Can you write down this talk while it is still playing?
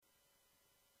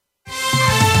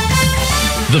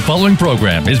The following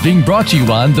program is being brought to you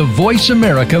on the Voice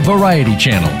America Variety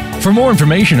Channel. For more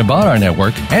information about our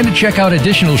network and to check out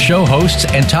additional show hosts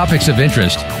and topics of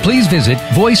interest, please visit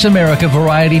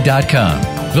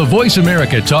voiceamericavariety.com. The Voice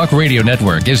America Talk Radio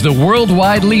Network is the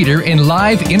worldwide leader in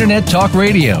live Internet talk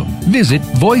radio. Visit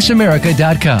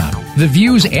voiceamerica.com. The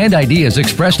views and ideas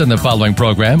expressed on the following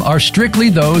program are strictly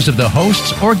those of the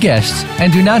hosts or guests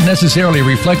and do not necessarily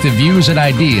reflect the views and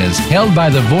ideas held by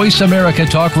the Voice America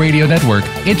Talk Radio Network,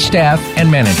 its staff, and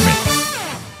management.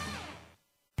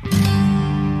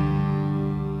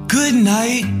 Good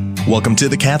night. Welcome to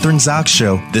the Kathryn Zox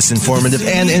Show. This informative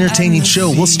and entertaining show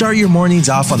will start your mornings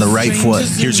off on the right foot.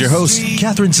 Here's your host,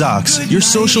 Kathryn Zox, your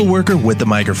social worker with the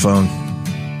microphone.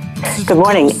 Good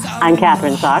morning. I'm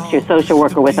Kathryn Zox, your social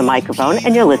worker with a microphone,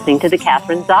 and you're listening to the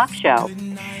Kathryn Zox Show.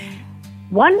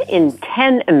 1 in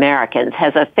 10 Americans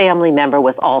has a family member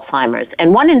with Alzheimer's,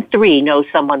 and 1 in 3 knows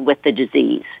someone with the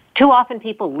disease. Too often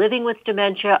people living with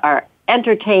dementia are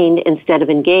entertained instead of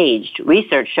engaged.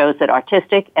 Research shows that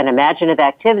artistic and imaginative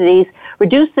activities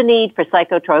reduce the need for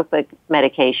psychotropic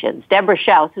medications. Deborah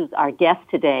Shouse, who's our guest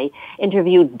today,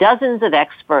 interviewed dozens of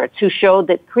experts who showed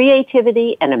that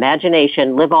creativity and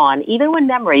imagination live on even when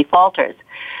memory falters.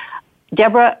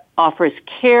 Deborah offers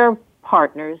care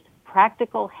partners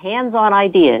practical, hands-on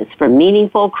ideas for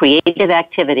meaningful, creative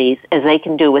activities as they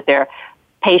can do with their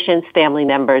patients, family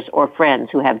members, or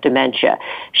friends who have dementia.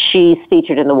 She's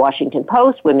featured in the Washington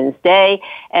Post, Women's Day,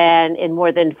 and in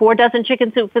more than 4 dozen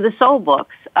Chicken Soup for the Soul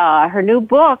books. Her new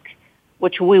book,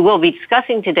 which we will be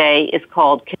discussing today, is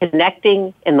called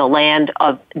Connecting in the Land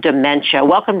of Dementia.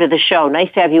 Welcome to the show.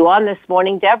 Nice to have you on this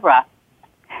morning, Deborah.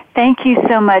 Thank you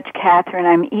so much, Kathryn.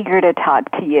 I'm eager to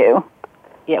talk to you.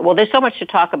 Yeah, well, there's so much to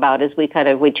talk about as we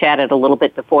chatted a little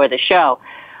bit before the show.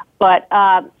 But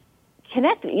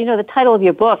the title of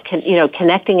your book,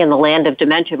 Connecting in the Land of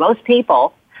Dementia. Most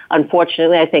people,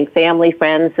 unfortunately, I think family,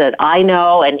 friends that I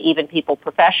know, and even people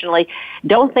professionally,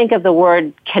 don't think of the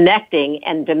word connecting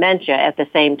and dementia at the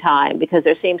same time, because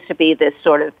there seems to be this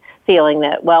sort of feeling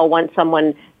that, well, once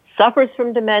someone suffers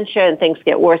from dementia and things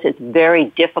get worse, it's very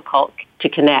difficult to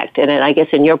connect. And I guess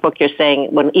in your book you're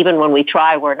saying even when we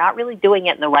try, we're not really doing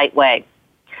it in the right way.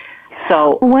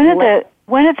 So one of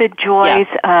the joys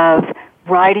of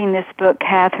writing this book,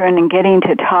 Kathryn, and getting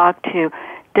to talk to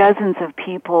dozens of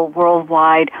people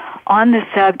worldwide on the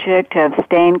subject of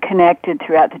staying connected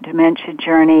throughout the dementia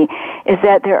journey is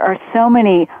that there are so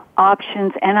many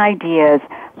options and ideas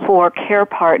for care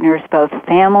partners, both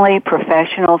family,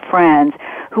 professional, friends,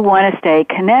 who want to stay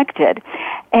connected.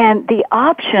 And the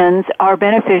options are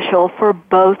beneficial for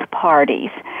both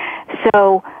parties.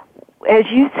 So, as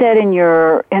you said in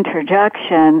your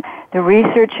introduction, the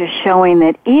research is showing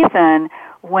that even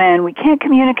when we can't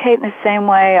communicate in the same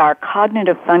way, our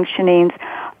cognitive functionings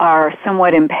are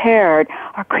somewhat impaired,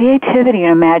 our creativity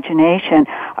and imagination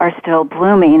are still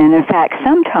blooming. And in fact,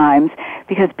 sometimes,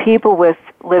 because people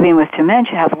living with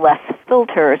dementia have less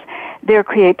filters, their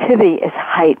creativity is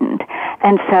heightened.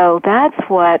 And so that's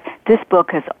what this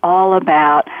book is all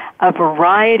about, a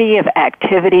variety of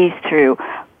activities through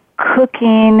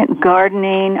cooking,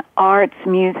 gardening, arts,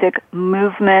 music,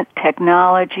 movement,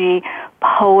 technology,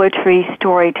 poetry,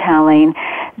 storytelling,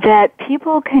 that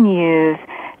people can use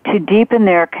to deepen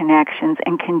their connections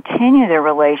and continue their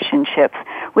relationships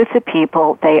with the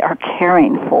people they are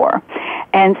caring for.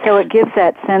 And so it gives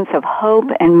that sense of hope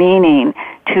and meaning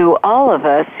to all of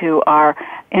us who are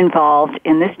involved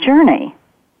in this journey.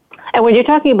 And when you're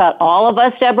talking about all of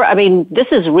us, Deborah, I mean,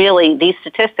 this is really, these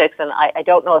statistics, and I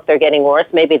don't know if they're getting worse.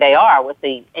 Maybe they are with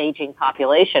the aging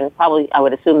population. Probably, I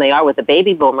would assume they are with the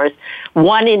baby boomers.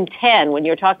 1 in 10, when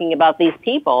you're talking about these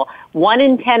people, 1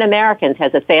 in 10 Americans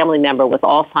has a family member with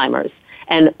Alzheimer's,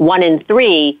 and 1 in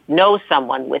 3 knows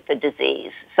someone with the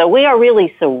disease. So we are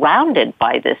really surrounded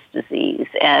by this disease.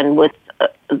 And with,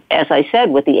 as I said,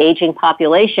 with the aging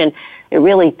population, it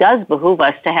really does behoove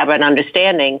us to have an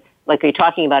understanding, like you're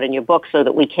talking about in your book, so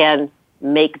that we can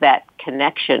make that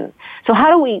connection. So how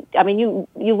do we, I mean,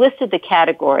 you listed the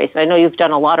categories. I know you've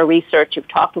done a lot of research. You've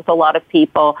talked with a lot of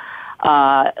people,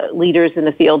 leaders in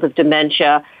the field of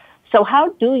dementia. So how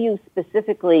do you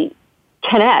specifically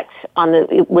connect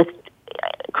with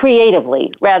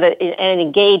creatively, and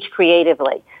engage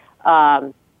creatively?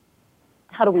 How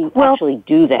do we actually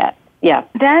do that? Yeah.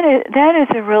 That is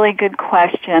a really good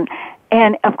question.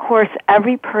 And, of course,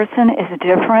 every person is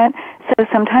different, so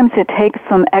sometimes it takes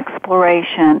some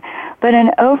exploration. But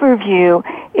an overview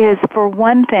is, for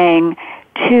one thing,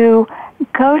 to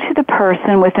go to the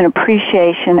person with an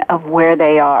appreciation of where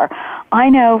they are. I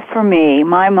know for me,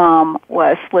 my mom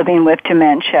was living with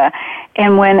dementia,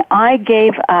 and when I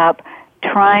gave up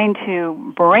trying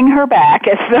to bring her back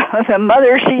as the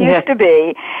mother she used to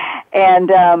be,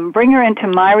 and bring her into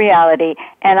my reality.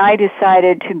 And I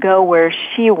decided to go where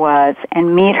she was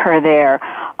and meet her there.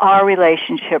 Our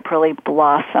relationship really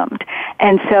blossomed.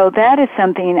 And so that is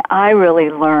something I really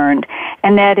learned,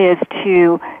 and that is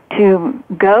to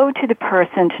go to the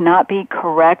person, to not be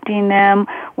correcting them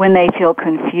when they feel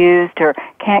confused or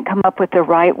can't come up with the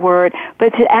right word, but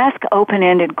to ask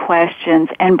open-ended questions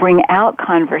and bring out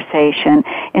conversation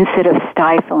instead of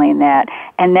stifling that.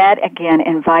 And that, again,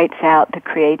 invites out the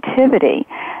creativity.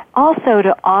 Also,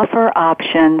 to offer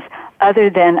options other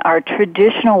than our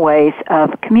traditional ways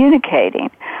of communicating.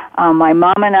 My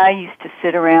mom and I used to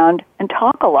sit around and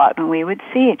talk a lot when we would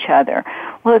see each other.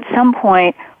 Well, at some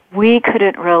point, we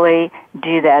couldn't really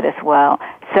do that as well.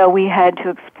 So we had to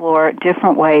explore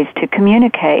different ways to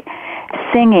communicate.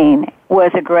 Singing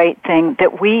was a great thing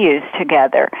that we used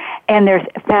together. And there's,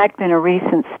 in fact, been a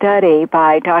recent study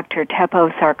by Dr.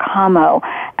 Teppo Sarkamo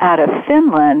out of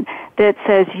Finland that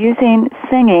says using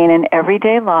singing in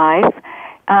everyday life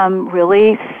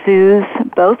really soothes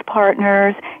both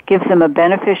partners, gives them a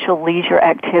beneficial leisure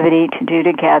activity to do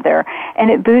together, and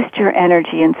it boosts your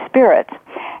energy and spirits.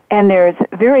 And there's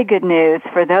very good news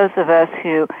for those of us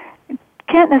who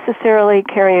can't necessarily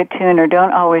carry a tune or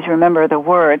don't always remember the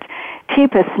words.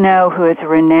 Teepa Snow, who is a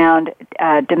renowned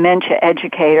dementia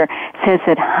educator, says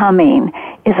that humming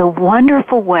is a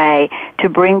wonderful way to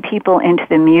bring people into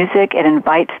the music. It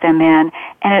invites them in,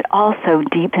 and it also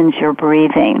deepens your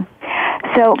breathing.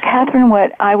 So, Kathryn,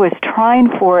 what I was trying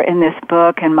for in this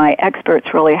book, and my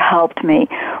experts really helped me,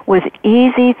 was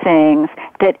easy things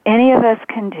that any of us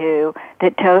can do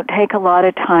that don't take a lot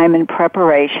of time and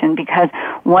preparation, because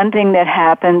one thing that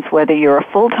happens, whether you're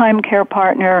a full-time care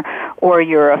partner or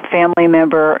you're a family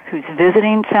member who's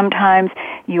visiting sometimes,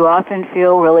 you often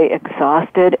feel really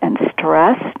exhausted and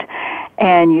stressed,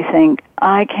 and you think,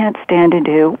 I can't stand to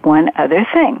do one other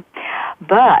thing.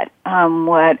 But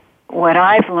what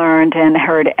I've learned and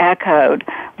heard echoed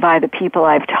by the people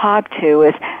I've talked to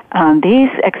is these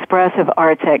expressive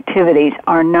arts activities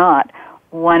are not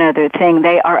one other thing.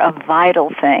 They are a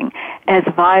vital thing, as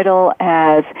vital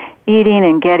as eating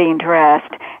and getting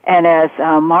dressed. And as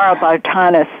Mara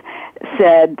Bartanis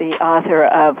said, the author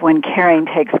of When Caring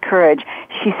Takes Courage,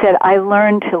 she said, I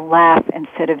learned to laugh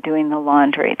instead of doing the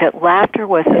laundry, that laughter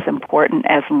was as important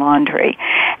as laundry.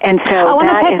 And so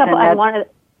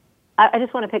I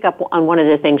just want to pick up on one of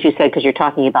the things you said, because you're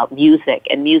talking about music,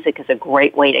 and music is a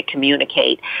great way to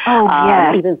communicate. Oh,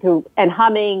 yes. Even through, and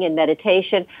humming and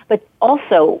meditation. But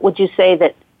also, would you say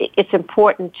that it's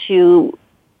important to,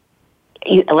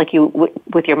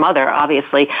 with your mother,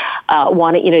 obviously,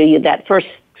 that first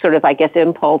sort of, I guess,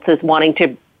 impulse is wanting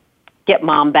to get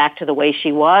mom back to the way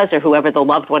she was, or whoever the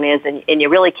loved one is, and you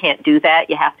really can't do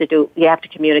that. You have to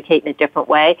communicate in a different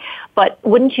way. But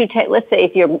wouldn't you let's say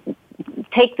if you're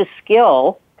take the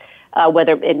skill,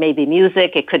 whether it may be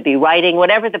music, it could be writing,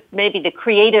 whatever maybe the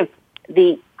creative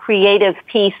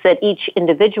piece that each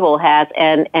individual has,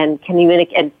 and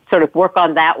communicate and sort of work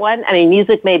on that one. I mean,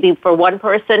 music may be for one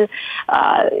person,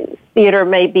 theater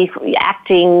may be for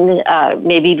acting,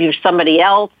 maybe you're somebody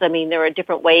else. I mean, there are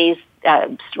different ways,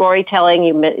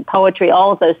 storytelling, poetry,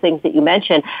 all of those things that you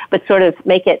mentioned, but sort of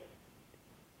make it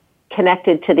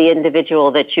connected to the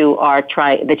individual that you are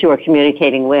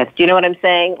communicating with. Do you know what I'm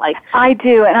saying? I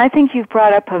do, and I think you've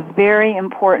brought up a very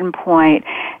important point.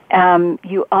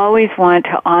 You always want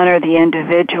to honor the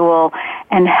individual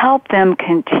and help them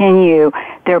continue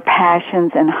their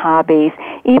passions and hobbies,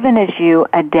 even as you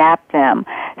adapt them.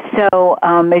 So,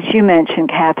 as you mentioned,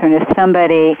 Kathryn, if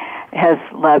somebody has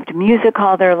loved music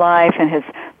all their life and has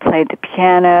played the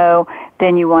piano,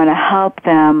 then you want to help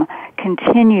them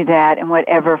continue that in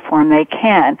whatever form they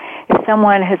can. If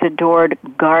someone has adored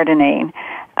gardening,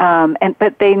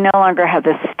 but they no longer have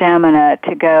the stamina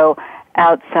to go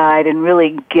outside and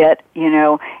really get,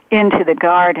 into the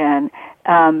garden,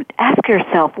 ask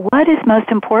yourself, what is most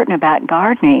important about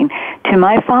gardening to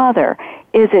my father?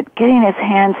 Is it getting his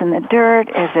hands in the dirt?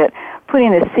 Is it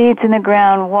putting the seeds in the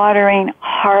ground, watering,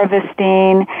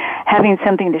 harvesting, having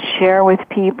something to share with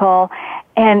people?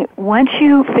 And once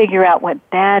you figure out what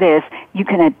that is, you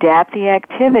can adapt the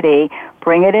activity,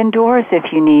 bring it indoors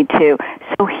if you need to,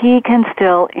 so he can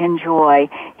still enjoy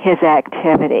his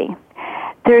activity.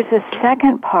 There's a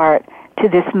second part to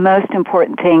this most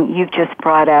important thing you've just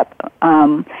brought up,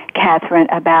 Kathryn,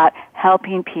 about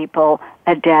helping people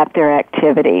adapt their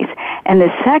activities. And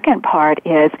the second part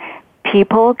is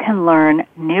people can learn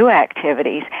new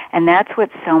activities, and that's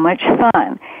what's so much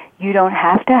fun. You don't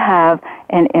have to have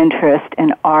an interest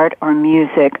in art or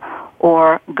music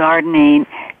or gardening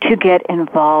to get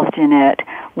involved in it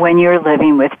when you're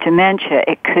living with dementia.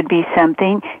 It could be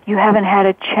something you haven't had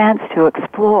a chance to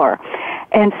explore.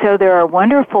 And so there are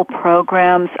wonderful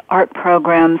programs, art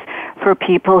programs for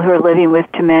people who are living with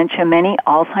dementia. Many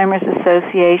Alzheimer's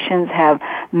associations have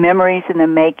Memories in the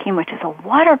Making, which is a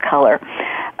watercolor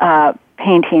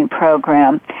painting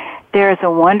program. There's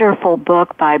a wonderful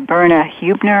book by Berna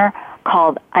Hubner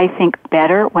called I Think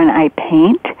Better When I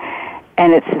Paint,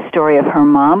 and it's the story of her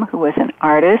mom, who was an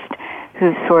artist,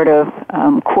 who sort of,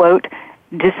 quote,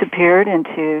 disappeared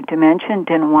into dementia and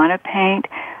didn't want to paint.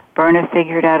 Berna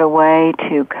figured out a way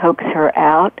to coax her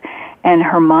out, and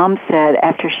her mom said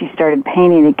after she started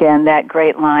painting again, that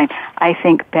great line, I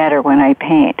think better when I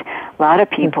paint. A lot of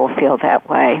people feel that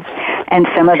way, and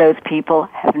some of those people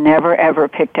have never, ever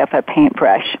picked up a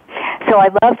paintbrush. So I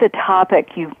love the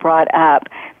topic you've brought up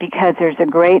because there's a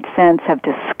great sense of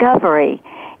discovery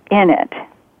in it.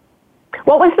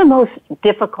 What was the most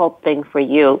difficult thing for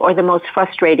you or the most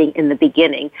frustrating in the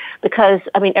beginning? Because,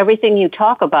 I mean, everything you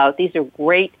talk about, these are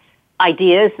great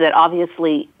ideas that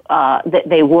obviously that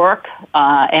they work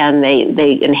and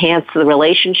they enhance the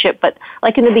relationship. But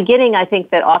like in the beginning, I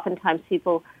think that oftentimes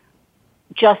people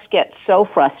just get so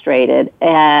frustrated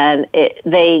and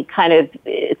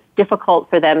it's difficult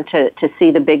for them to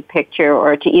see the big picture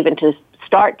or to even to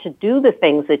start to do the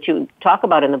things that you talk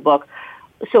about in the book.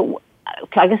 So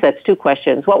I guess that's two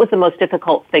questions. What was the most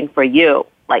difficult thing for you?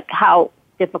 Like how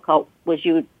difficult was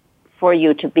for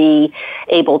you to be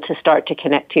able to start to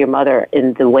connect to your mother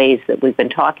in the ways that we've been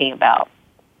talking about?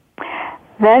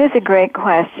 That is a great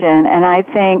question, and I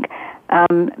think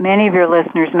many of your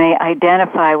listeners may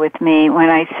identify with me when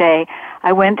I say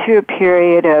I went through a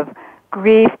period of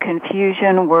grief,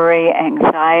 confusion, worry,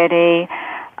 anxiety.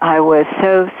 I was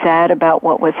so sad about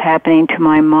what was happening to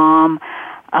my mom.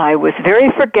 I was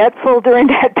very forgetful during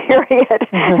that period.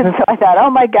 And so I thought, oh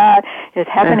my God, it's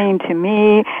happening to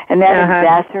me, and that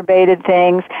exacerbated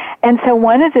things. And so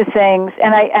one of the things,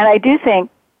 and I do think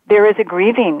there is a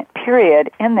grieving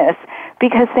period in this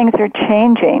because things are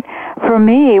changing. For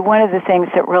me, one of the things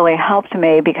that really helped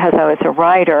me because I was a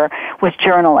writer was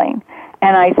journaling.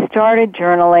 And I started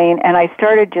journaling, and I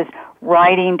started just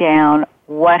writing down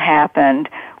what happened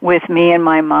with me and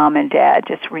my mom and dad,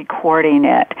 just recording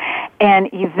it. And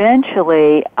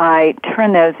eventually I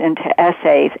turned those into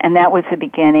essays, and that was the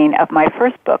beginning of my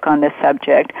first book on this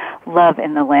subject, Love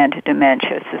in the Land of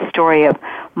Dementia. It's the story of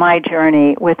my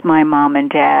journey with my mom and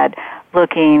dad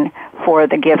looking for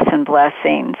the gifts and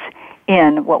blessings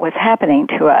in what was happening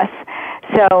to us.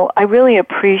 So I really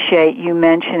appreciate you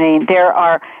mentioning there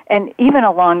are, and even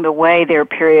along the way, there are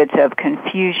periods of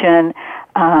confusion.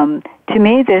 To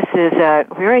me, this is a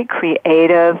very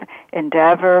creative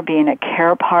endeavor. Being a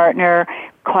care partner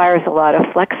requires a lot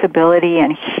of flexibility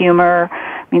and humor.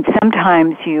 I mean,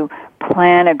 sometimes you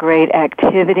plan a great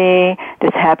activity.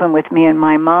 This happened with me and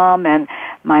my mom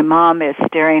is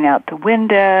staring out the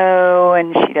window,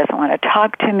 and she doesn't want to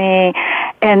talk to me.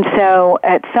 And so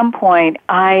at some point,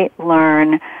 I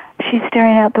learn she's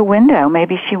staring out the window.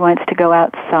 Maybe she wants to go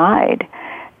outside.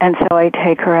 And so I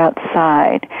take her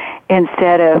outside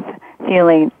instead of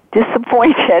feeling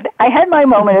disappointed. I had my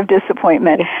moment of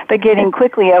disappointment, but getting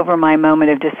quickly over my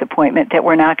moment of disappointment that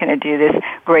we're not going to do this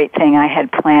great thing I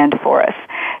had planned for us.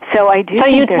 So I do. So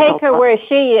you take her where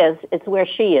she is. It's where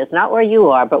she is, not where you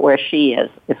are, but where she is.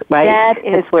 Right? That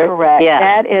is correct. Yeah.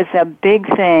 That is a big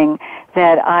thing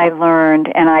that I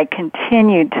learned, and I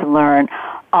continued to learn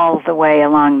all the way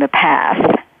along the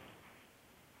path.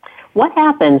 What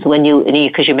happens when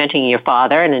because you're mentioning your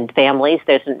father, and in families,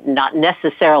 there's not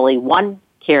necessarily one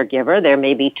caregiver. There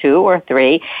may be two or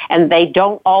three, and they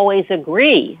don't always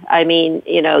agree. I mean,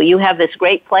 you have this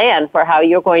great plan for how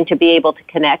you're going to be able to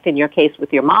connect, in your case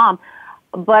with your mom,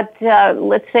 but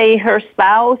let's say her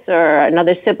spouse or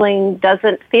another sibling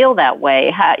doesn't feel that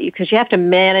way, because you have to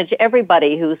manage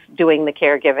everybody who's doing the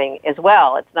caregiving as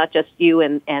well. It's not just you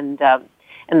and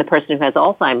the person who has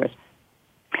Alzheimer's.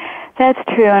 That's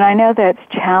true, and I know that's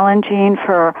challenging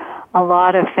for a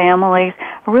lot of families.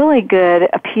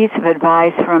 A piece of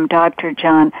advice from Dr.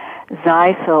 John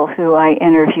Zeisel, who I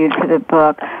interviewed for the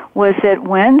book, was that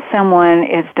when someone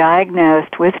is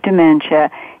diagnosed with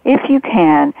dementia, if you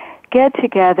can, get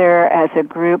together as a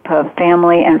group of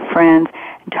family and friends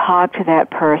and talk to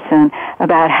that person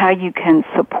about how you can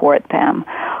support them.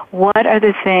 What are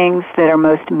the things that are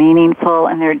most meaningful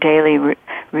in their daily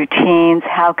routines?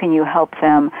 How can you help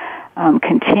them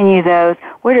continue those?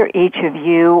 What are each of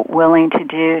you willing to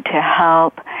do to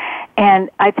help? And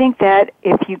I think that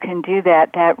if you can do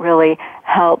that, that really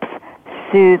helps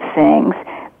soothe things,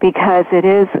 because it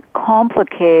is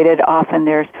complicated. Often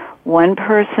there's one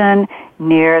person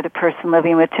near the person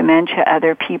living with dementia.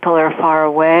 Other people are far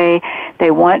away.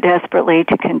 They want desperately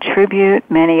to contribute,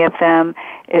 many of them.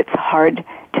 It's hard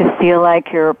to feel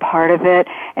like you're a part of it.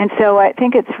 And so I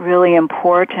think it's really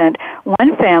important.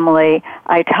 One family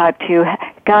I talked to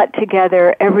got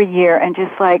together every year and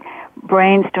just like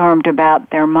brainstormed about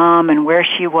their mom and where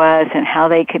she was and how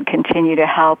they could continue to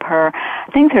help her. I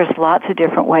think there's lots of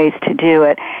different ways to do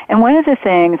it. And one of the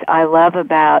things I love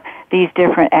about these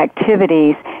different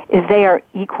activities is they are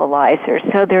equalizers.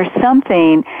 So there's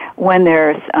something when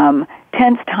there's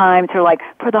tense times or like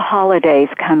for the holidays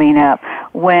coming up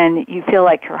when you feel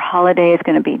like your holiday is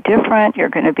going to be different, you're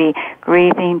going to be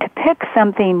grieving, to pick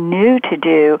something new to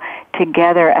do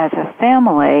together as a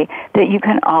family that you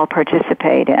can all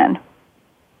participate in.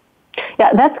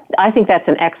 Yeah, I think that's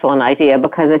an excellent idea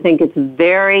because I think it's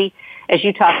very, as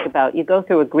you talked about, you go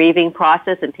through a grieving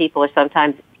process and people are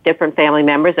sometimes different family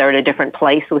members are at a different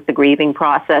place with the grieving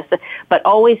process, but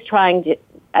always trying to,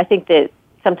 I think that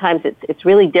sometimes it's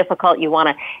really difficult. You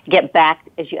want to get back,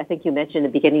 I think you mentioned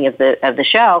at the beginning of the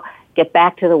show, get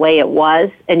back to the way it was,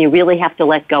 and you really have to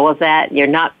let go of that.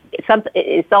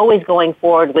 It's always going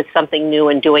forward with something new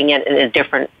and doing it in a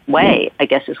different way, I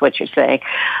guess is what you're saying.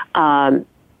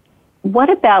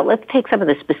 What about, let's take some of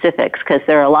the specifics, because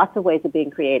there are lots of ways of being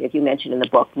creative. You mentioned in the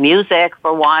book music,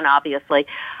 for one, obviously,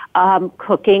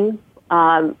 cooking.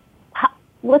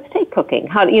 Let's take cooking.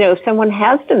 If someone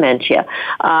has dementia,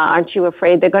 aren't you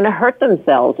afraid they're going to hurt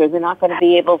themselves, or they're not going to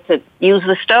be able to use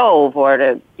the stove, or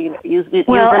to use the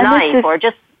knife, or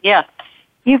just, yeah.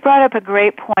 You brought up a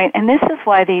great point, and this is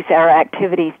why these are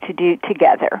activities to do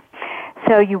together.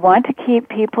 So you want to keep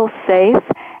people safe,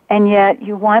 and yet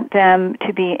you want them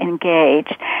to be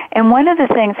engaged. And one of the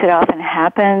things that often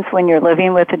happens when you're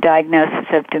living with a diagnosis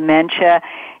of dementia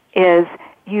is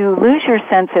you lose your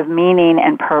sense of meaning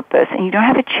and purpose, and you don't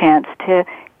have a chance to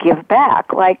give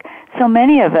back, like so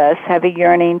many of us have a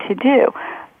yearning to do.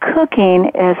 Cooking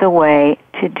is a way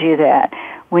to do that.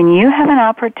 When you have an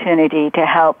opportunity to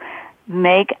help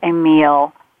make a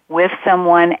meal with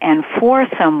someone and for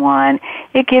someone,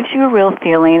 it gives you a real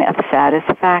feeling of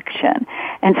satisfaction.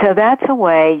 And so that's a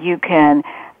way you can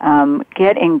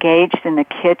get engaged in the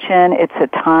kitchen. It's a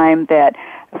time that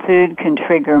food can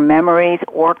trigger memories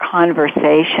or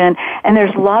conversation, and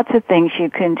there's lots of things you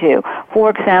can do. For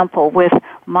example, with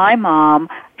my mom,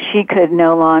 she could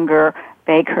no longer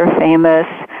bake her famous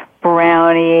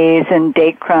brownies and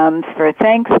date crumbs for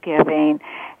Thanksgiving,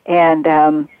 and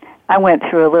I went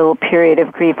through a little period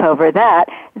of grief over that.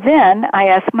 Then I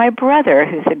asked my brother,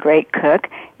 who's a great cook,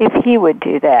 if he would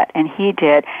do that, and he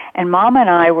did. And Mom and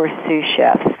I were sous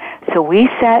chefs. So we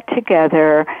sat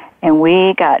together and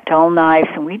we got dull knives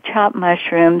and we chopped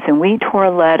mushrooms and we tore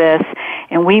lettuce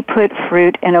and we put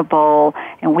fruit in a bowl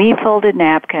and we folded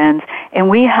napkins and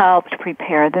we helped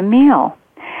prepare the meal.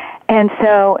 And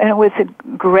it was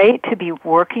great to be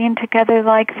working together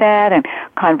like that, and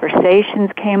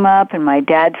conversations came up, and my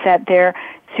dad sat there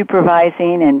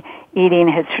supervising and eating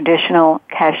his traditional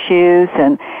cashews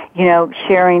and,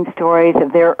 sharing stories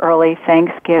of their early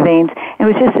Thanksgivings. It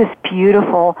was just this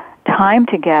beautiful time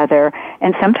together,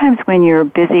 and sometimes when you're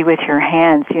busy with your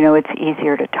hands, it's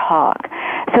easier to talk.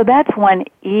 So that's one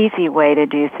easy way to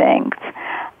do things.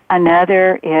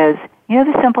 Another is,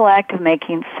 the simple act of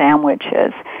making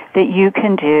sandwiches that you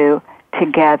can do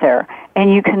together,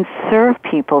 and you can serve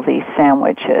people these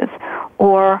sandwiches,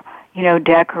 or,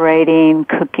 decorating,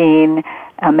 cooking,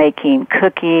 making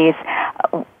cookies.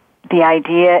 The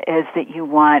idea is that you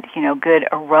want, good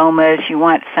aromas. You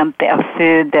want a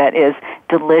food that is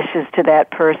delicious to that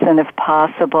person if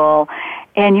possible.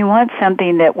 And you want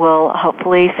something that will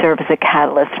hopefully serve as a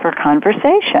catalyst for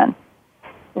conversation.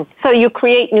 So you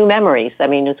create new memories,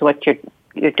 is what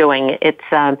you're doing. It's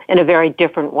in a very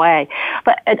different way.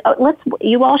 But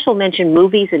you also mentioned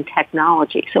movies and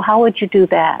technology. So how would you do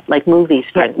that? Like movies,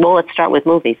 well, let's start with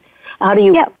movies. How do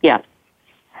you,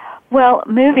 Well,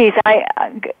 movies, I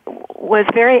was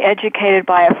very educated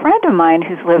by a friend of mine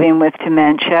who's living with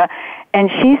dementia,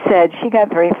 and she said she got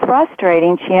very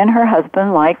frustrating. She and her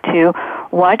husband like to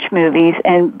watch movies,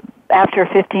 and after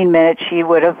 15 minutes she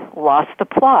would have lost the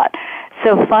plot.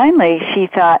 So finally she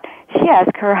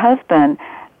asked her husband,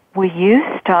 will you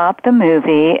stop the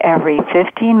movie every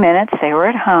 15 minutes? They were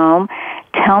at home.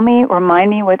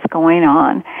 Remind me what's going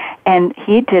on. And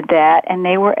he did that, and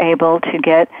they were able to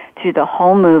get through the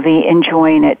whole movie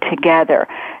enjoying it together.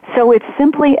 So it's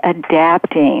simply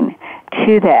adapting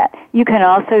to that. You can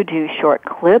also do short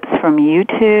clips from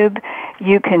YouTube.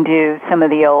 You can do some of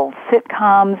the old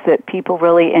sitcoms that people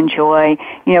really enjoy,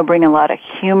 bring a lot of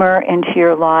humor into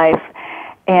your life.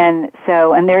 And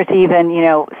there's even,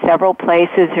 several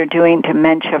places are doing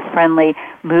dementia-friendly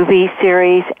movie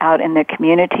series out in the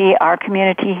community. Our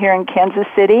community here in Kansas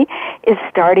City is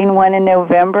starting one in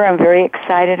November. I'm very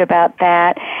excited about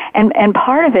that. And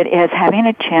part of it is having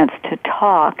a chance to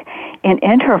talk in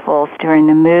intervals during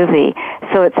the movie.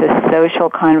 So it's a social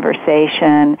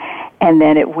conversation, and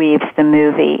then it weaves the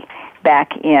movie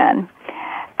back in.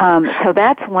 So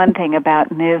that's one thing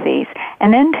about movies.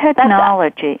 And then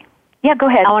technology. Yeah, go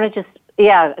ahead. I want to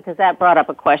because that brought up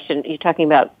a question. You're talking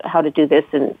about how to do this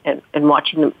and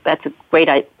watching them. That's a great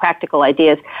practical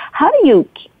ideas. How do you,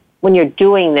 when you're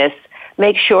doing this,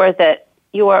 make sure that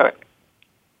you are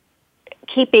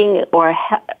keeping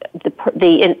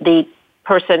the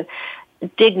person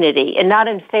dignity and not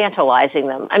infantilizing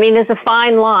them? I mean, there's a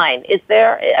fine line. Is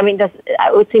there? I mean, it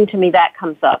would seem to me that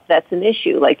comes up. That's an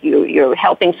issue. Like you're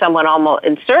helping someone almost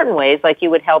in certain ways, like you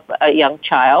would help a young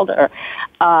child,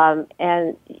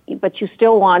 but you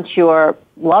still want your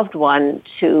loved one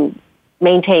to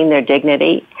maintain their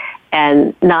dignity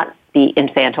and not be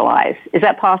infantilized. Is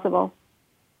that possible?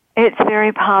 It's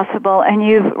very possible, and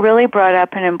you've really brought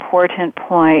up an important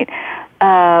point.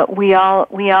 We all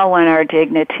want our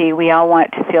dignity. We all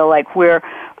want to feel like we're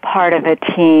part of a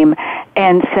team.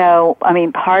 And so, I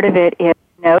mean, part of it is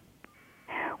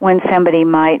when somebody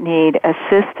might need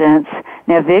assistance.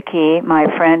 Now, Vicki, my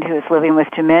friend who is living with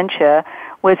dementia,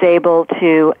 was able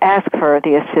to ask for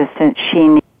the assistance she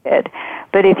needed.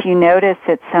 But if you notice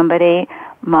that somebody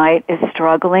is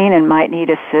struggling and might need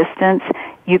assistance,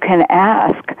 you can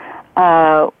ask,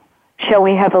 shall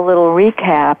we have a little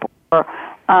recap? Or,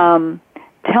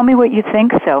 tell me what you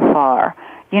think so far,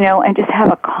 and just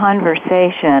have a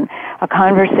conversation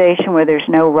where there's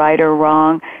no right or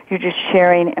wrong. You're just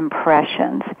sharing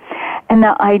impressions. And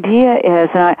the idea is,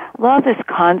 and I love this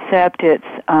concept, it's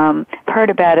heard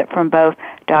about it from both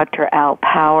Dr. Al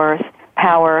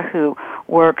Power, who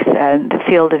works in the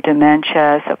field of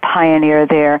dementia, is a pioneer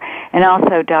there, and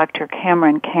also Dr.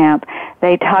 Cameron Camp.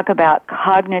 They talk about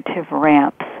cognitive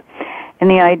ramps. And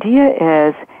the idea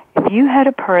is, if you had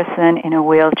a person in a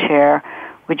wheelchair,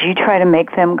 would you try to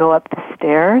make them go up the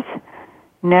stairs?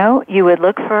 No, you would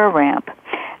look for a ramp.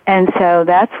 And so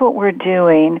that's what we're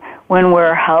doing when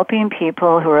we're helping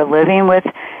people who are living with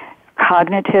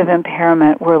cognitive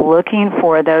impairment. We're looking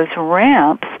for those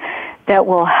ramps that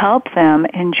will help them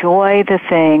enjoy the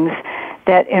things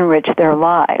that enrich their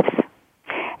lives.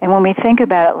 And when we think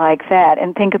about it like that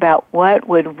and think about what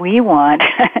would we want,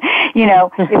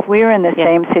 if we were in the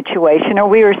same situation or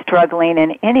we were struggling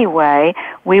in any way,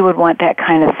 we would want that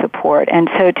kind of support.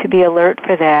 And so to be alert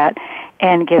for that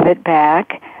and give it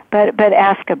back, but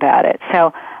ask about it.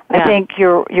 So I think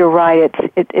you're right.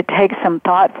 It takes some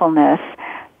thoughtfulness,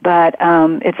 but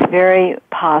it's very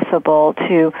possible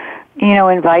to,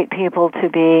 invite people to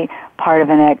be part of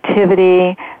an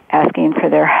activity, asking for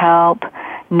their help,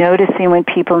 noticing when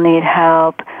people need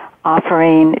help,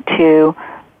 offering to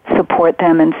support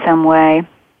them in some way,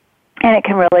 and it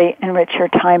can really enrich your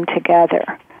time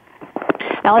together.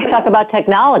 Now let's talk about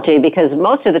technology, because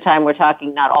most of the time we're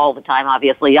talking, not all the time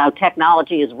obviously, how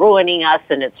technology is ruining us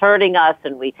and it's hurting us,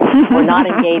 and we're not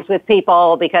engaged with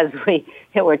people because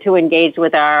we're too engaged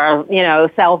with our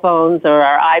cell phones or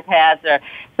our iPads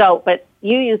but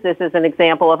you use this as an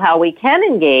example of how we can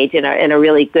engage in a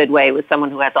really good way with someone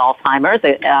who has Alzheimer's,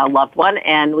 a loved one,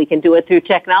 and we can do it through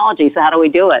technology. So how do we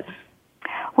do it?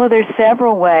 Well, there's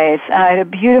several ways. I had a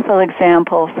beautiful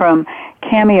example from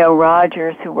Cameo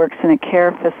Rogers, who works in a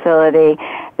care facility.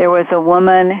 There was a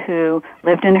woman who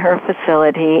lived in her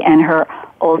facility, and her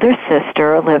older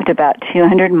sister lived about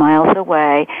 200 miles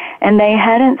away, and they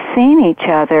hadn't seen each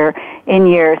other in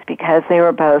years because they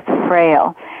were both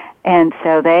frail. And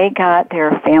so they got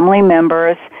their family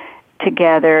members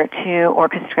together to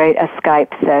orchestrate a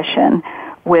Skype session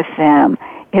with them.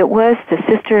 The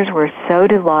sisters were so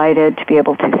delighted to be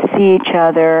able to see each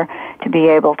other, to be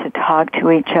able to talk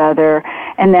to each other,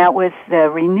 and that was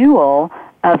the renewal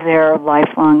of their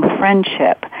lifelong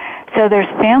friendship. So there's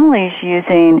families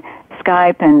using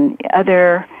Skype and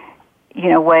other,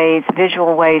 ways,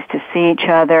 visual ways to see each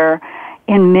other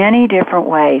in many different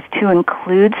ways, to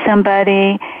include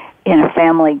somebody in a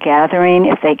family gathering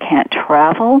if they can't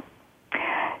travel,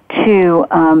 to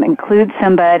include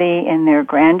somebody in their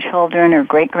grandchildren or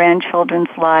great-grandchildren's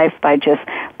life by just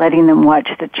letting them watch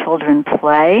the children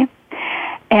play.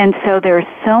 And so there are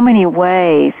so many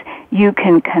ways you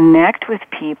can connect with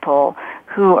people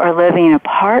who are living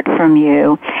apart from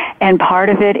you, and part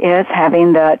of it is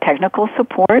having the technical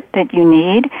support that you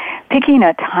need, picking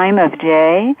a time of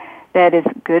day that is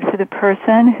good for the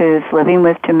person who's living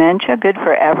with dementia, good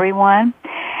for everyone,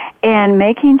 and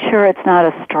making sure it's not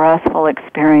a stressful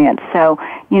experience. So,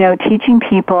 teaching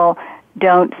people,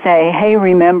 don't say, hey,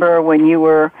 remember when you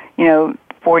were,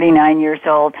 49 years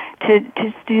old, to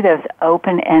just do those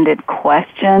open-ended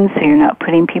questions so you're not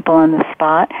putting people on the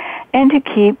spot, and to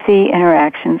keep the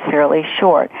interactions fairly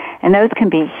short. And those can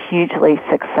be hugely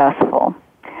successful.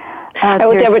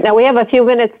 Deborah, now we have a few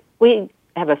minutes. We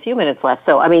have a few minutes left.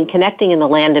 So, Connecting in the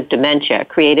Land of Dementia,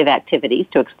 Creative Activities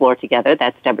to Explore Together,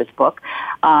 that's Deborah's book.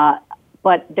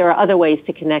 But there are other ways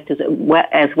to connect as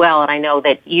well. And I know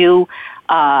that you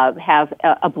have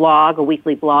a blog, a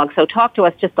weekly blog. So talk to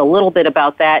us just a little bit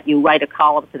about that. You write a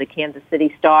column for the Kansas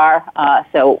City Star.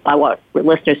 So I want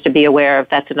listeners to be aware of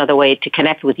that's another way to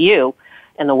connect with you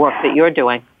and the work that you're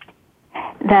doing.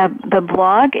 The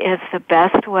blog is the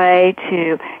best way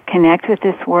to connect with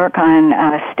this work on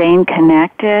staying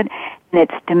connected, and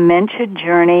it's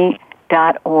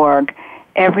dementiajourney.org.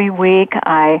 Every week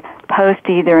I post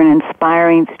either an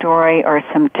inspiring story or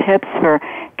some tips for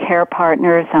care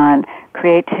partners on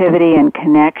creativity and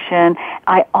connection.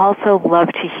 I also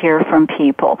love to hear from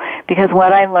people, because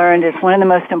what I learned is one of the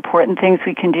most important things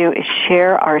we can do is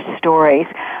share our stories.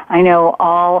 I know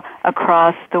all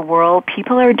across the world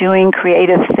people are doing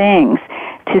creative things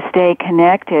to stay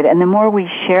connected, and the more we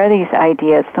share these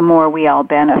ideas, the more we all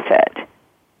benefit.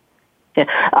 Yeah.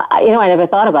 I never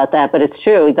thought about that, but it's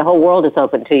true. The whole world is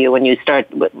open to you when you start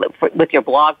with your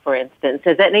blog, for instance.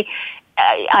 Has any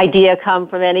idea come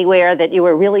from anywhere that you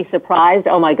were really surprised?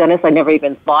 Oh my goodness, I never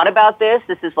even thought about this.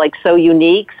 This is like so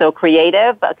unique, so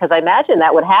creative. Because I imagine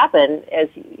that would happen as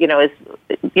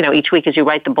each week as you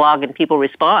write the blog and people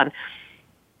respond.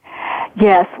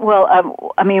 Yes. Well,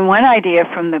 one idea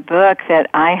from the book that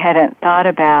I hadn't thought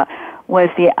about was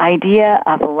the idea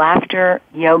of laughter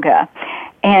yoga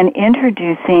and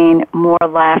introducing more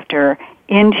laughter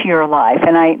into your life.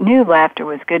 And I knew laughter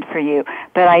was good for you,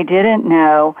 but I didn't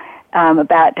know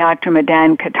about Dr.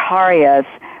 Madan Kataria's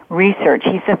research.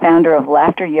 He's the founder of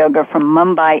Laughter Yoga from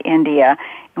Mumbai, India.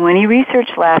 And when he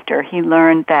researched laughter, he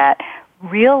learned that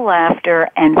real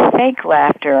laughter and fake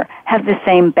laughter have the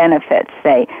same benefits.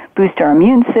 They boost our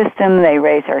immune system, they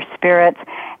raise our spirits.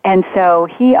 And so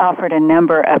he offered a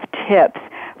number of tips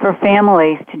for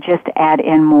families to just add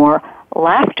in more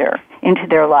laughter into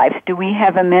their lives. Do we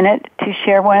have a minute to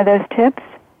share one of those tips?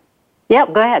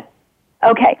 Yep, go ahead.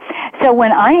 Okay. So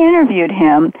when I interviewed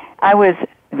him, I was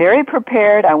very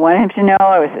prepared. I wanted him to know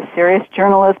I was a serious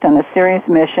journalist on a serious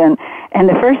mission. And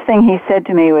the first thing he said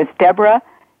to me was, Deborah,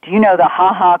 do you know the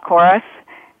ha-ha chorus?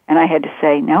 And I had to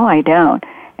say, no, I don't.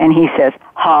 And he says,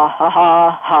 ha, ha, ha,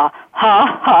 ha,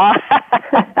 ha, ha.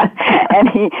 And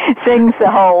he sings the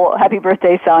whole happy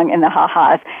birthday song in the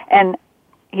ha-has. And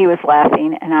he was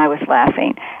laughing, and I was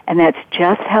laughing. And that's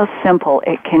just how simple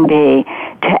it can be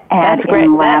to add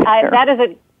in laughter. That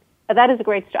is a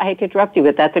great story. I hate to interrupt you,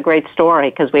 but that's a great story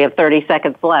because we have 30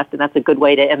 seconds left, and that's a good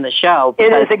way to end the show.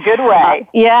 It is a good way.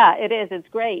 Yeah, it is. It's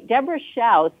great. Deborah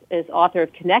Shouse is author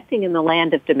of Connecting in the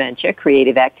Land of Dementia,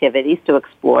 Creative Activities to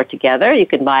Explore Together. You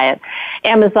can buy it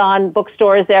Amazon,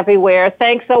 bookstores everywhere.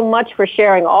 Thanks so much for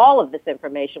sharing all of this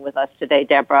information with us today,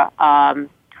 Deborah.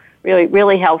 Really,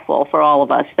 really helpful for all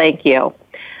of us. Thank you.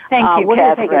 Thank you,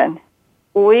 Kathryn.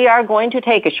 We are going to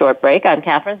take a short break. I'm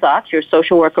Kathryn Zox, your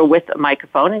social worker with a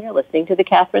microphone, and you're listening to The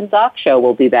Kathryn Zox Show.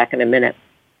 We'll be back in a minute.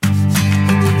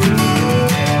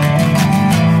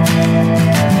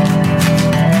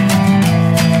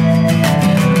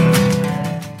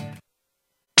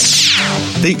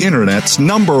 The Internet's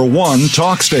 #1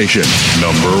 talk station.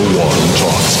 #1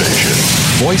 talk station.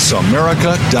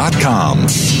 VoiceAmerica.com.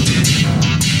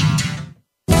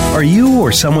 Are you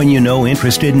or someone you know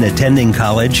interested in attending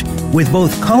college? With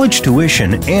both college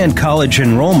tuition and college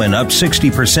enrollment up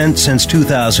 60% since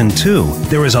 2002,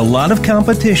 there is a lot of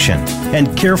competition,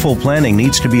 and careful planning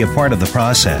needs to be a part of the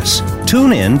process.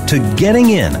 Tune in to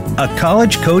Getting In, a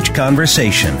college coach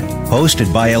conversation,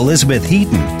 hosted by Elizabeth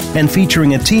Heaton and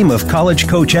featuring a team of college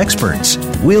coach experts.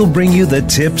 We'll bring you the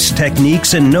tips,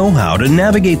 techniques, and know-how to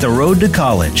navigate the road to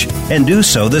college and do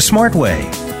so the smart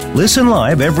way. Listen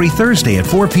live every Thursday at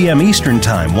 4 p.m. Eastern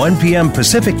Time, 1 p.m.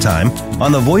 Pacific Time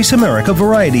on the Voice America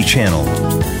Variety Channel.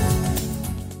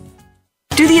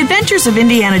 Do the adventures of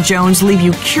Indiana Jones leave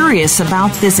you curious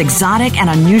about this exotic and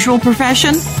unusual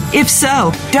profession? If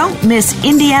so, don't miss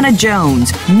Indiana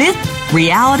Jones, Myth,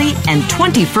 Reality, and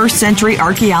 21st Century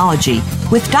Archaeology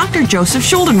with Dr. Joseph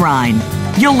Schuldenrein.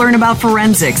 You'll learn about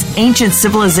forensics, ancient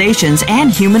civilizations,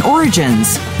 and human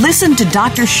origins. Listen to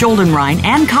Dr. Schuldenrein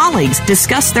and colleagues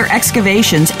discuss their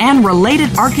excavations and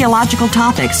related archaeological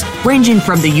topics, ranging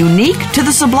from the unique to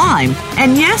the sublime,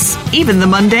 and yes, even the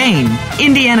mundane.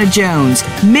 Indiana Jones,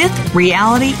 Myth,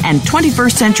 Reality, and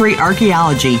 21st Century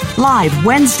Archaeology, live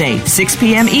Wednesday, 6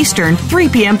 p.m. Eastern, 3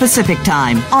 p.m. Pacific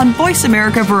Time on Voice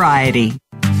America Variety.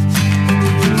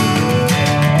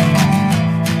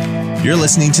 You're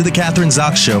listening to The Kathryn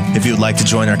Zox Show. If you would like to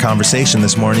join our conversation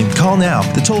this morning, call now.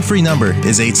 The toll-free number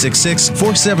is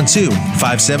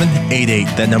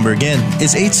 866-472-5788. That number again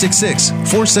is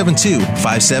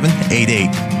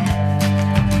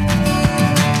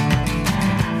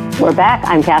 866-472-5788. We're back.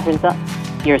 I'm Kathryn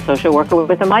Zox, your social worker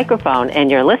with a microphone, and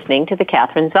you're listening to The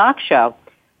Kathryn Zox Show.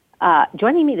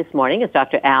 Joining me this morning is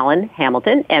Dr. Allan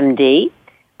Hamilton, MD.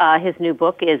 His new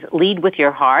book is Lead with Your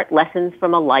Heart, Lessons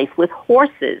from a Life with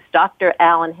Horses. Dr.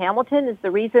 Allan Hamilton is the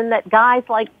reason that guys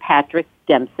like Patrick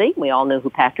Dempsey, we all know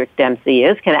who Patrick Dempsey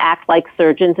is, can act like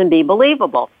surgeons and be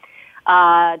believable.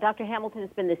 Dr. Hamilton has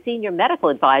been the senior medical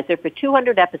advisor for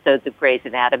 200 episodes of Grey's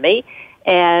Anatomy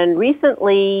and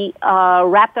recently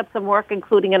wrapped up some work,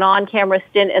 including an on-camera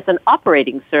stint as an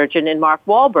operating surgeon in Mark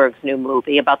Wahlberg's new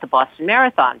movie about the Boston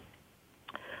Marathon.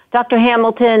 Dr.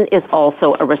 Hamilton is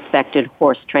also a respected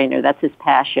horse trainer. That's his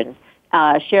passion,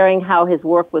 sharing how his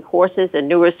work with horses and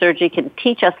neurosurgery can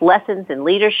teach us lessons in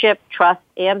leadership, trust,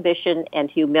 ambition, and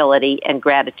humility and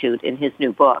gratitude in his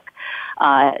new book.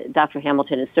 Dr.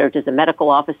 Hamilton has served as a medical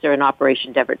officer in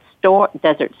Operation Desert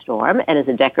Storm and is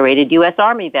a decorated U.S.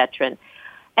 Army veteran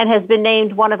and has been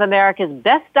named one of America's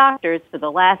best doctors for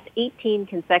the last 18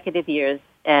 consecutive years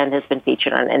and has been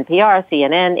featured on NPR,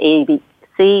 CNN, ABC.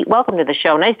 Welcome to the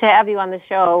show. Nice to have you on the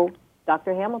show,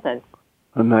 Dr. Hamilton.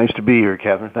 Nice to be here,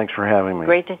 Kathryn. Thanks for having me.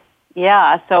 Great to,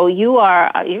 yeah. So you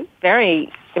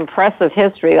very impressive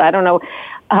history. I don't know.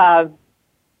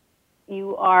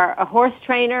 You are a horse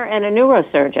trainer and a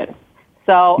neurosurgeon.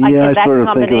 So yeah, I sort of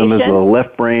think of them as the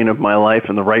left brain of my life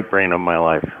and the right brain of my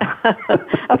life.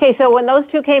 Okay, so when those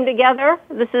two came together,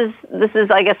 this is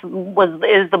I guess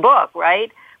is the book,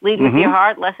 right? Lead with Your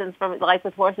Heart, Lessons from Life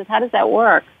with Horses. How does that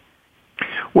work?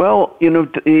 Well,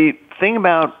 the thing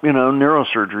about,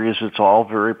 neurosurgery is it's all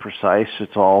very precise.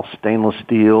 It's all stainless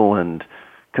steel and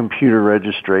computer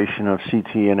registration of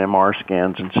CT and MR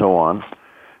scans and so on.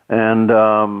 And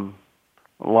a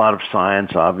lot of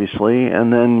science, obviously.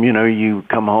 And then, you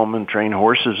come home and train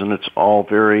horses, and it's all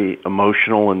very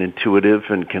emotional and intuitive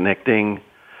and connecting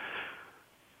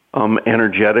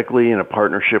energetically in a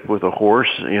partnership with a horse.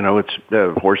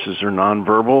 Horses are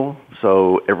nonverbal,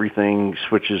 so everything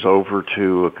switches over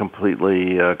to a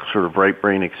completely sort of right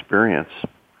brain experience.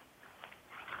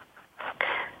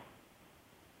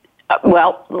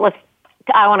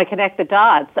 I want to connect the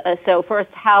dots. So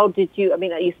first, how did you,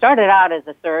 you started out as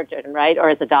a surgeon, right? Or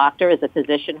as a doctor, as a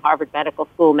physician, Harvard Medical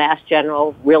School, Mass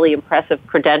General, really impressive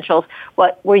credentials.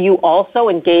 Were you also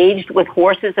engaged with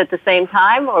horses at the same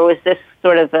time, or was this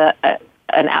sort of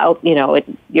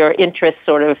your interest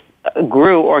sort of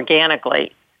grew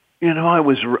organically? I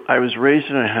was raised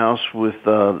in a house with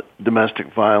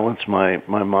domestic violence. My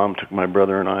mom took my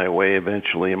brother and I away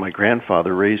eventually, and my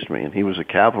grandfather raised me, and he was a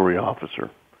cavalry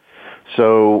officer.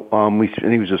 So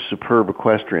and he was a superb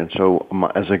equestrian. So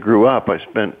as I grew up, I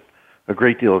spent a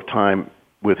great deal of time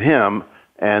with him,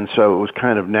 and so it was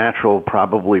kind of natural,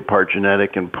 probably part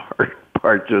genetic and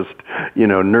part just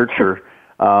nurture.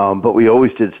 But we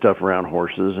always did stuff around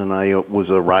horses, and I was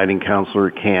a riding counselor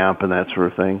at camp and that sort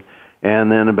of thing.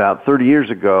 And then about 30 years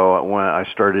ago, when I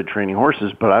started training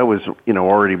horses, but I was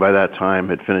already by that time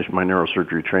had finished my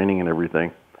neurosurgery training and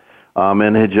everything.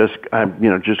 And had just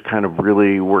kind of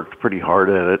really worked pretty hard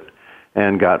at it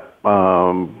and got,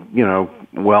 well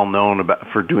known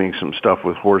for doing some stuff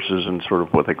with horses and sort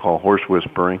of what they call horse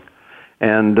whispering.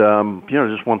 And,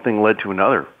 just one thing led to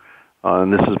another.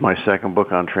 And this is my second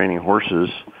book on training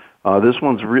horses. This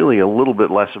one's really a little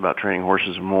bit less about training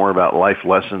horses and more about life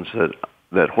lessons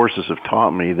that horses have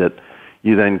taught me that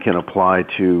you then can apply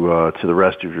to the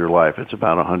rest of your life. It's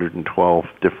about 112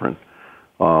 different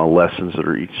lessons that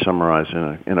are each summarized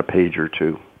in a page or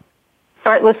two.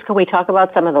 All right, can we talk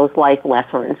about some of those life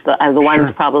lessons, the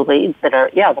ones probably that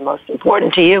are, the most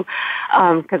important to you?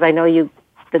 Because I know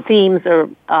the themes are,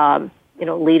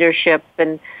 leadership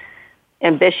and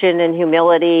ambition and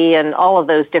humility and all of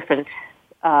those different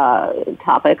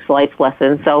topics, life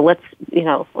lessons. So let's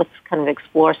kind of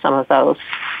explore some of those.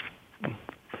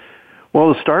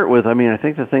 Well, to start with, I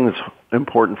think the thing that's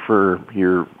important for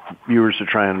your viewers to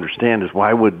try and understand is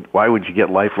why would you get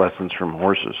life lessons from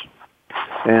horses?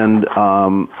 And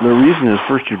the reason is,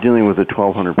 first, you're dealing with a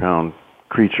 1,200-pound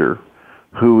creature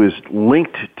who is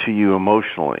linked to you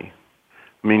emotionally.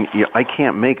 I mean, I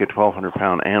can't make a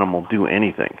 1,200-pound animal do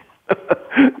anything.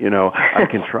 I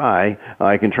can try.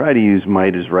 I can try to use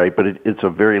might is right, but it's a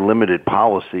very limited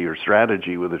policy or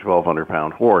strategy with a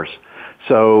 1,200-pound horse.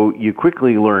 So you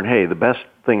quickly learn, hey, the best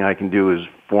thing I can do is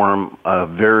form a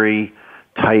very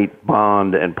tight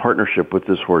bond and partnership with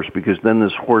this horse, because then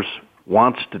this horse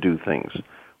wants to do things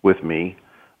with me.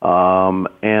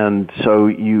 And so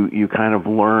you kind of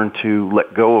learn to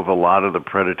let go of a lot of the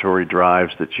predatory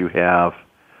drives that you have.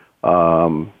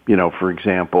 For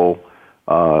example,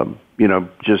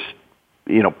 just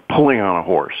pulling on a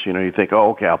horse. You think,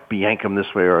 oh, okay, I'll yank him this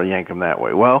way or I'll yank him that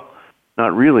way. Well,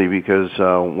 not really, because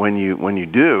when you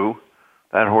do,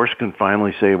 that horse can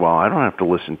finally say, well, I don't have to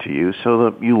listen to you. So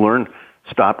that you learn,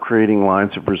 stop creating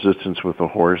lines of resistance with the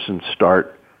horse and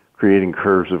start creating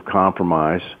curves of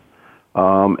compromise.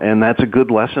 And that's a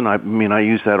good lesson. I mean, I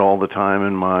use that all the time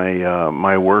in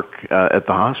my work at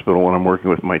the hospital when I'm working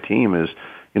with my team. Is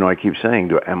I keep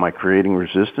saying, am I creating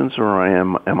resistance, or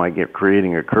am I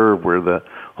creating a curve where the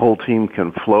whole team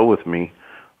can flow with me,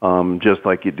 just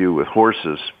like you do with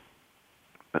horses?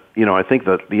 I think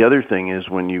that the other thing is,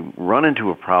 when you run into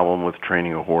a problem with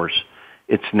training a horse,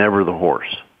 it's never the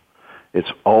horse. It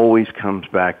always comes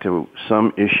back to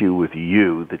some issue with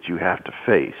you that you have to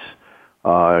face.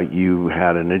 You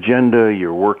had an agenda,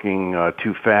 you're working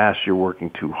too fast, you're working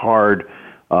too hard,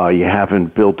 you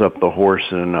haven't built up the horse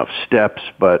in enough steps,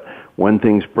 but when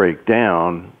things break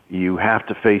down, you have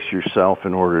to face yourself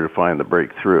in order to find the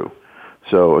breakthrough.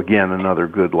 So again, another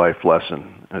good life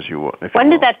lesson, as you will. When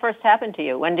did that first happen to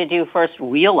you? When did you first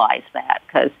realize that?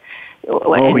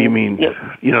 You mean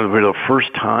the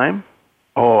first time?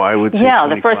 Oh, I would say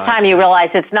the first time you realize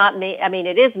it's not me. I mean,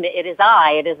 it is me. It is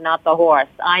I. It is not the horse.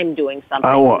 I'm doing something.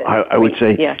 Oh, I would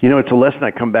say, it's a lesson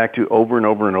I come back to over and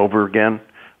over and over again.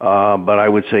 But I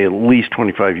would say at least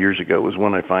 25 years ago was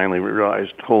when I finally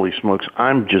realized, holy smokes,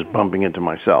 I'm just bumping into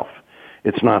myself.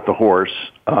 It's not the horse.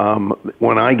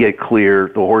 When I get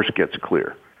clear, the horse gets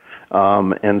clear.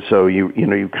 And so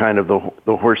you kind of,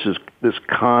 the horse is this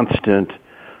constant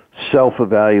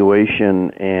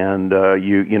self-evaluation, and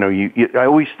I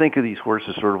always think of these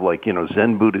horses sort of like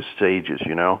Zen Buddhist sages,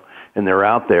 and they're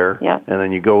out there, and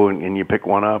then you go and you pick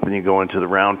one up and you go into the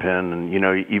round pen, and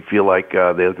you feel like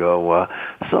they'll go,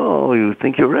 so you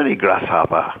think you're ready,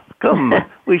 grasshopper? Come,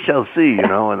 we shall see,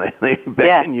 and they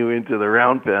beckon you into the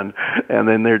round pen, and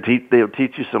then they'll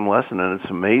teach you some lesson, and it's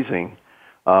amazing.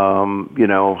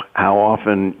 How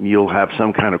often you'll have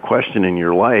some kind of question in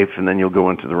your life, and then you'll go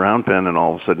into the round pen, and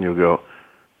all of a sudden you'll go,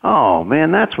 oh,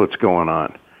 man, that's what's going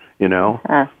on,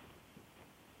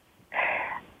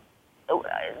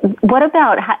 What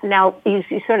about, now you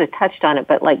sort of touched on it,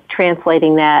 but like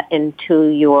translating that into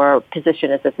your position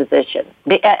as a physician,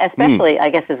 especially, I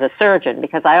guess, as a surgeon,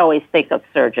 because I always think of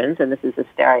surgeons, and this is a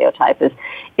stereotype, is,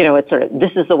 it's sort of,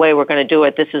 this is the way we're going to do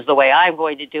it, this is the way I'm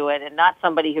going to do it, and not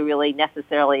somebody who really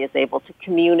necessarily is able to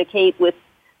communicate with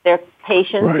their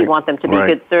patients. Right. You want them to be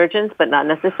good surgeons, but not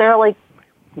necessarily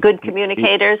good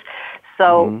communicators.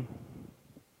 So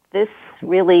this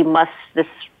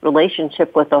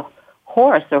relationship with a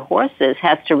horse or horses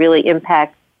has to really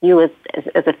impact you as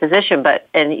a physician,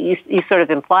 and you sort of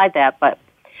implied that, but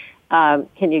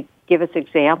can you give us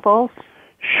examples?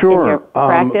 Sure.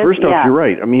 First off, you're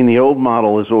right. I mean, the old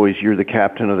model is always you're the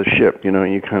captain of the ship,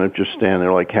 and you kind of just stand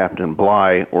there like Captain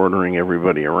Bligh ordering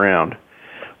everybody around.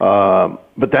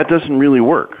 But that doesn't really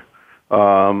work.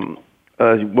 What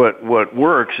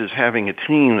works is having a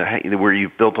team where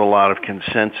you've built a lot of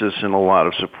consensus and a lot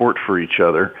of support for each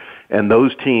other. And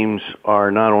those teams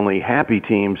are not only happy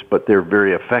teams, but they're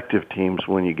very effective teams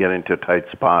when you get into tight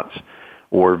spots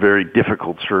or very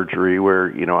difficult surgery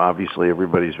where, obviously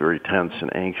everybody's very tense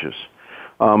and anxious.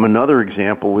 Another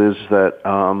example is that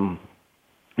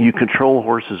you control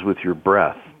horses with your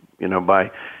breath.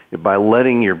 By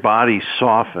letting your body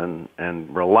soften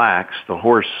and relax, the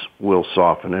horse will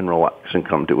soften and relax and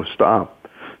come to a stop.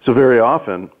 So very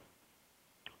often,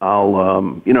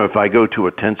 I'll, if I go to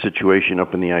a tense situation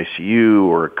up in the ICU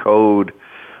or a code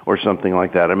or something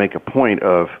like that, I make a point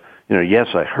of, yes,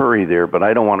 I hurry there, but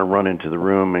I don't want to run into the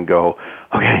room and go,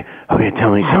 okay,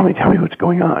 tell me what's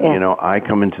going on. Yeah. I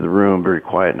come into the room very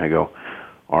quiet and I go,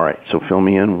 all right, so fill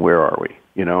me in, where are we?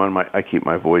 And I keep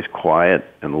my voice quiet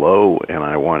and low, and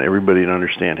I want everybody to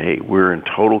understand, hey, we're in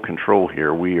total control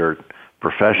here. We are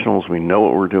professionals. We know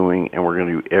what we're doing, and we're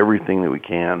going to do everything that we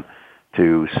can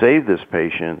to save this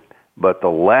patient, but the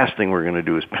last thing we're going to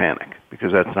do is panic,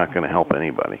 because that's not going to help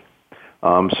anybody.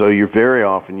 So you're very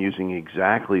often using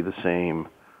exactly the same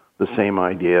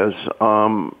ideas,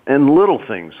 and little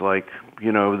things like,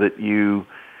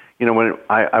 when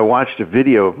I watched a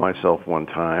video of myself one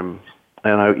time,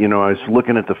 and I was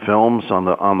looking at the films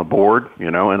on the board,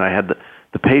 and I had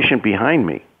the patient behind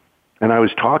me, and I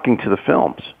was talking to the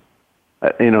films.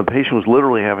 The patient was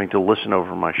literally having to listen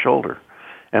over my shoulder.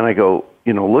 And I go,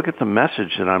 look at the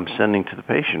message that I'm sending to the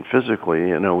patient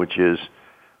physically, which is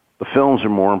the films are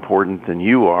more important than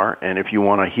you are. And if you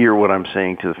want to hear what I'm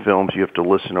saying to the films, you have to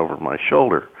listen over my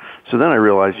shoulder. So then I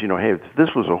realized, hey, if this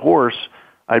was a horse,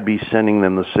 I'd be sending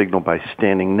them the signal by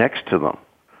standing next to them.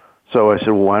 So I said,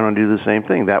 well, why don't I do the same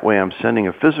thing? That way I'm sending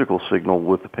a physical signal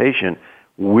with the patient.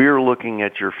 We're looking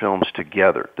at your films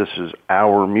together. This is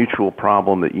our mutual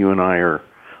problem that you and I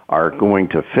are going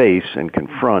to face and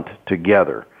confront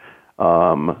together,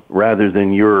 rather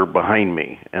than you're behind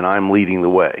me and I'm leading the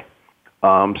way.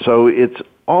 So it's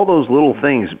all those little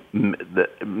things that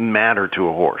matter to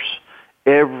a horse.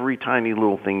 Every tiny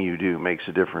little thing you do makes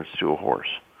a difference to a horse.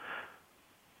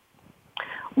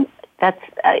 That's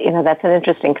that's an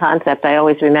interesting concept. I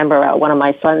always remember one of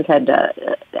my sons had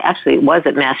actually it was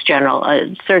at Mass General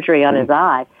surgery on his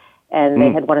eye, and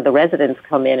they had one of the residents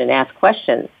come in and ask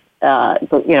questions.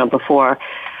 Before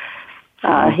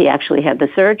he actually had the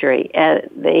surgery,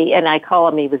 and I call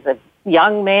him. He was a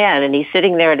young man, and he's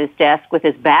sitting there at his desk with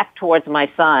his back towards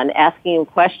my son, asking him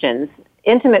questions,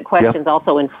 intimate questions,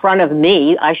 also in front of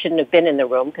me. I shouldn't have been in the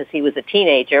room because he was a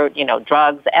teenager.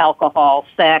 Drugs, alcohol,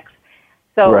 sex.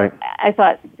 So I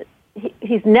thought,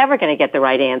 he's never going to get the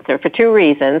right answer for two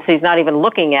reasons. He's not even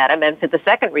looking at him. And for the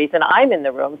second reason, I'm in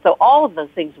the room. So all of those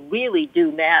things really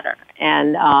do matter.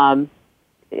 And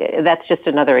that's just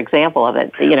another example of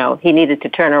it. He needed to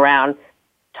turn around,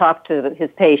 talk to his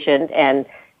patient, and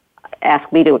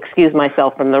ask me to excuse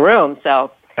myself from the room.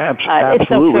 So absolutely. It's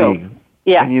so true.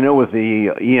 Yeah. And with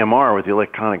the EMR, with the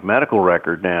electronic medical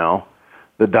record now,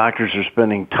 the doctors are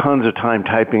spending tons of time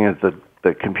typing at the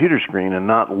computer screen and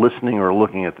not listening or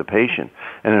looking at the patient.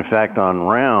 And in fact, on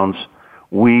rounds,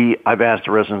 I've asked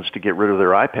the residents to get rid of their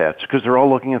iPads because they're all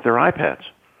looking at their iPads.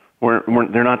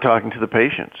 They're not talking to the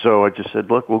patient. So I just said,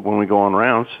 look, when we go on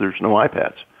rounds, there's no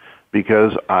iPads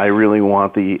because I really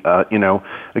want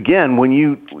again, when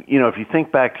if you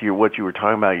think back to what you were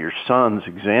talking about, your son's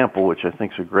example, which I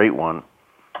think is a great one,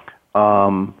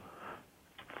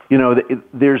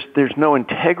 there's no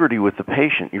integrity with the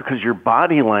patient because your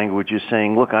body language is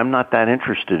saying, look, I'm not that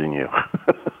interested in you,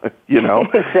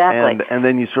 Exactly. And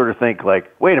then you sort of think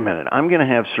like, wait a minute, I'm going to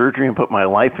have surgery and put my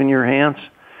life in your hands.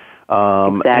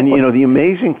 Exactly. And, the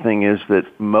amazing thing is that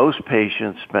most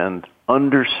patients spend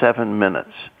under 7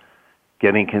 minutes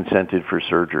getting consented for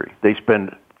surgery. They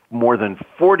spend more than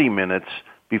 40 minutes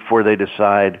before they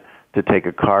decide to take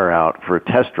a car out for a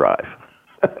test drive.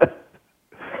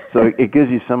 So it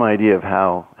gives you some idea of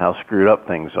how screwed up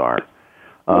things are.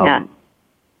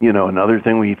 Another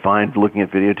thing we find looking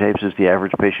at videotapes is the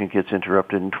average patient gets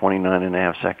interrupted in 29 and a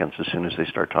half seconds as soon as they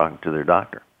start talking to their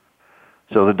doctor.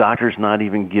 So the doctor's not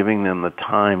even giving them the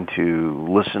time to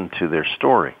listen to their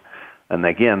story. And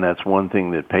again, that's one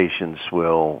thing that patients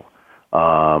you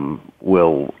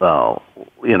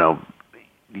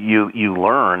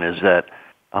learn is that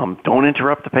don't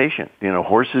interrupt the patient.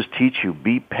 Horses teach you,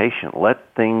 be patient.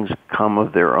 Let things come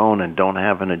of their own and don't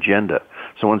have an agenda.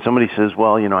 So when somebody says,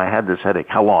 well, I had this headache,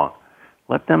 how long?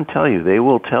 Let them tell you. They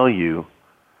will tell you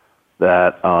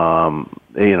that,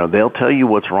 they'll tell you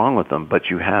what's wrong with them, but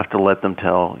you have to let them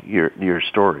tell your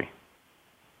story.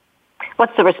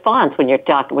 What's the response when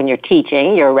you're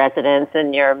teaching your residents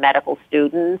and your medical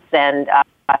students, and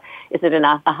is it an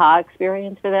aha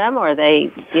experience for them, or are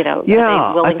they, are they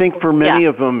willing I think for many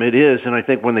of them it is, and I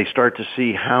think when they start to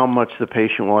see how much the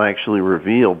patient will actually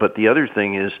reveal. But the other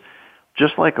thing is,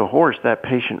 just like a horse, that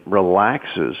patient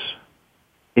relaxes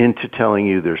into telling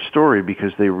you their story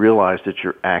because they realize that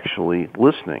you're actually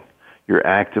listening. You're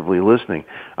actively listening.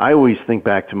 I always think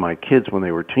back to my kids when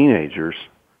they were teenagers,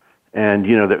 and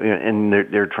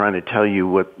they're trying to tell you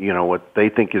what they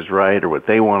think is right or what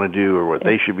they want to do or what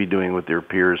they should be doing with their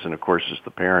peers. And of course, as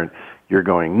the parent, you're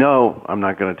going, no, I'm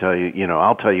not going to tell you.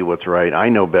 I'll tell you what's right. I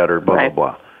know better. Blah blah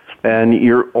blah. And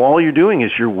all you're doing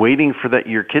is you're waiting for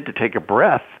your kid to take a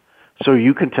breath so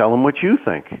you can tell them what you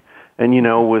think. And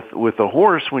with a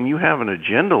horse, when you have an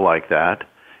agenda like that,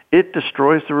 it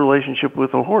destroys the relationship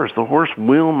with the horse. The horse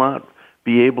will not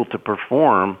be able to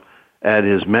perform at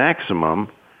his maximum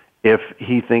if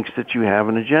he thinks that you have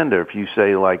an agenda. If you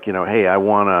say hey, I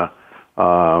want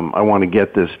to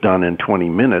get this done in 20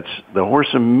 minutes, the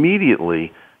horse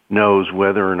immediately knows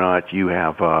whether or not you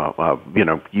have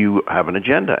you have an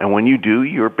agenda. And when you do,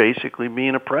 you're basically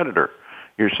being a predator.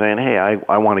 You're saying, hey,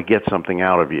 I want to get something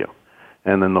out of you.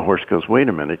 And then the horse goes, wait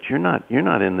a minute, you're not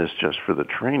in this just for the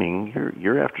training.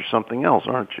 You're after something else,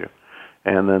 aren't you?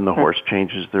 And then the horse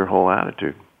changes their whole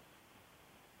attitude.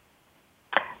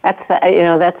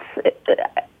 It's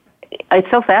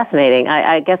so fascinating.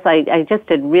 I guess I just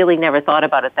had really never thought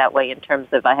about it that way in terms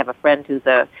of, I have a friend who's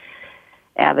a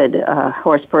avid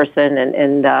horse person,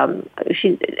 and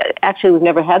she actually, we've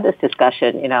never had this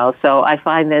discussion, so I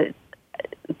find that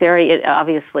very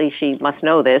obviously she must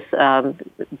know this,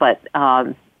 but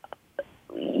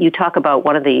you talk about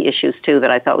one of the issues too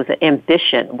that I thought was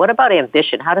ambition. What about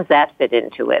ambition? How does that fit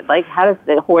into it? Like, how does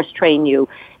the horse train you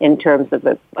in terms of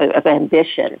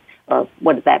ambition? Or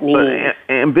what does that mean? But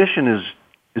ambition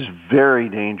is very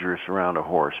dangerous around a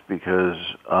horse because,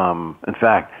 in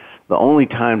fact, the only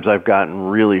times I've gotten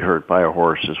really hurt by a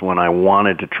horse is when I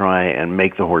wanted to try and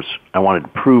make the horse, I wanted to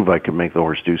prove I could make the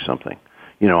horse do something.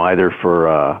 Either for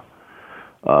a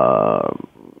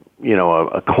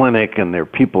clinic and there are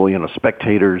people,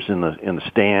 spectators in the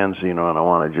stands, and I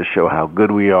want to just show how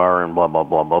good we are and blah, blah,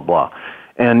 blah, blah, blah.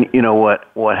 And,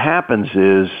 what happens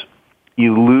is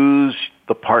you lose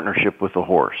the partnership with the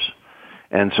horse.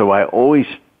 And so I always,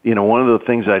 one of the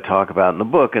things I talk about in the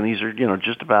book, and these are,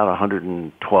 just about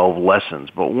 112 lessons,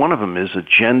 but one of them is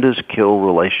agendas kill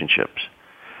relationships.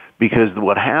 Because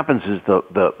what happens is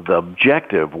the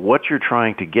objective, what you're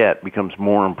trying to get, becomes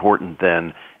more important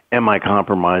than am I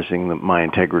compromising my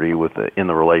integrity in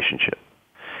the relationship.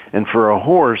 And for a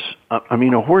horse,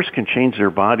 a horse can change their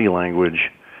body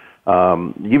language.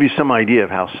 Give you some idea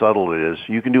of how subtle it is.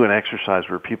 You can do an exercise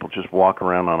where people just walk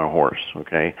around on a horse,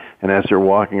 okay? And as they're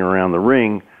walking around the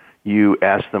ring, you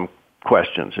ask them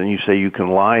questions, and you say you can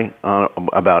lie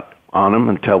on them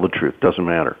and tell the truth. Doesn't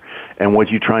matter. And what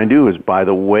you try and do is, by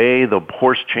the way the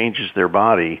horse changes their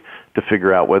body, to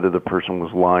figure out whether the person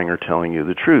was lying or telling you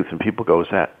the truth. And people go, is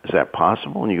that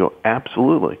possible? And you go,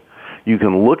 absolutely. You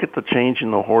can look at the change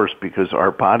in the horse because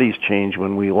our bodies change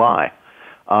when we lie.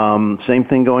 Same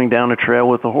thing going down a trail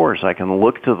with the horse. I can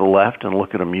look to the left and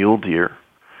look at a mule deer,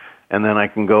 and then I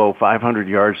can go 500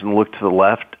 yards and look to the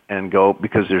left and go,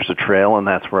 because there's a trail and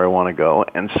that's where I want to go.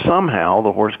 And somehow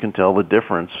the horse can tell the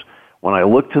difference when I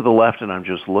look to the left and I'm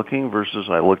just looking versus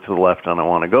I look to the left and I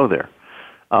want to go there.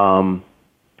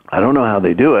 I don't know how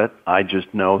they do it. I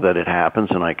just know that it happens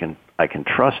and I can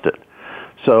trust it.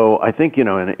 So I think, in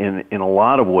a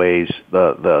lot of ways,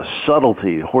 the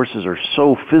subtlety, horses are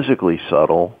so physically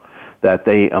subtle that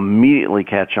they immediately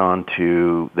catch on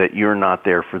to that you're not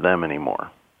there for them anymore.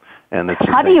 And it's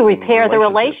how do you repair the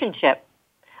relationship?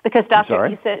 Because, Doctor,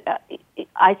 you said,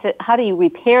 I said, how do you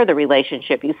repair the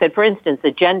relationship? You said, for instance,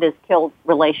 agendas kill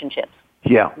relationships.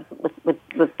 Yeah.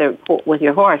 With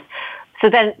your horse. So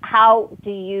then how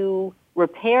do you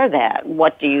repair that?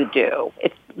 What do you do?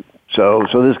 So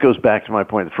this goes back to my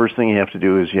point. The first thing you have to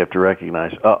do is you have to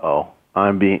recognize,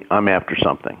 I'm after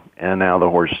something. And now the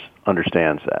horse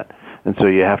understands that. And so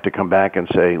you have to come back and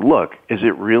say, look, is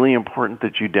it really important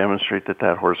that you demonstrate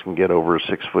that horse can get over a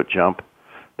 6-foot jump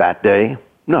that day?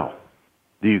 No.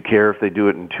 Do you care if they do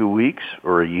it in 2 weeks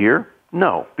or a year?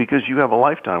 No, because you have a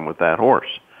lifetime with that horse.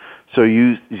 So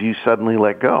you suddenly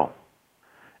let go.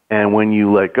 And when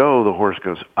you let go, the horse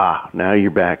goes, now you're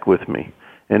back with me.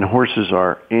 And horses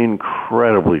are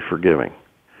incredibly forgiving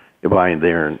by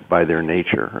their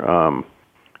nature.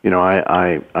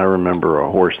 I remember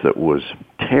a horse that was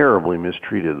terribly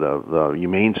mistreated. The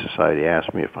Humane Society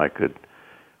asked me if I could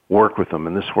work with them,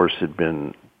 and this horse had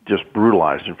been just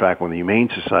brutalized. In fact, when the Humane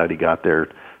Society got there,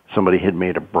 somebody had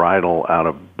made a bridle out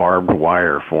of barbed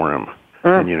wire for him.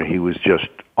 And, he was just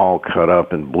all cut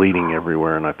up and bleeding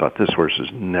everywhere, and I thought, this horse is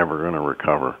never going to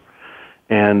recover.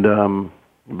 And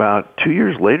about 2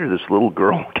 years later, this little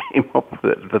girl came up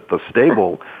at the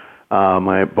stable,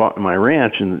 my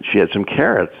ranch, and she had some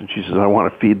carrots, and she says, I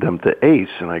want to feed them to Ace.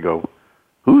 And I go,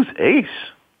 who's Ace?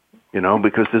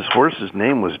 Because this horse's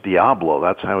name was Diablo.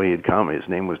 That's how he had come. His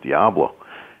name was Diablo.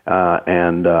 So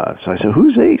I said,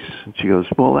 who's Ace? And she goes,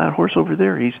 well, that horse over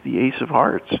there, he's the Ace of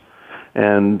Hearts.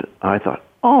 And I thought,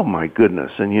 oh, my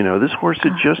goodness. And, this horse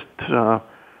had just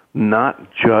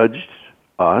not judged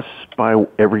us by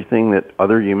everything that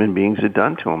other human beings had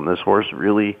done to him. This horse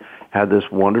really had this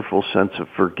wonderful sense of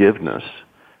forgiveness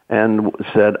and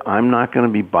said, I'm not going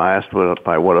to be biased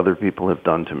by what other people have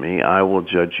done to me. I will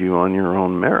judge you on your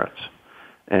own merits.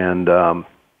 And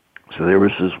so there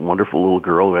was this wonderful little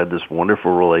girl who had this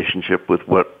wonderful relationship with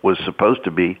what was supposed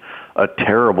to be a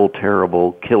terrible,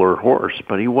 terrible killer horse,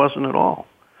 but he wasn't at all.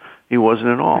 He wasn't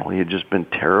at all. He had just been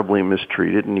terribly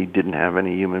mistreated, and he didn't have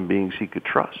any human beings he could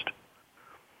trust.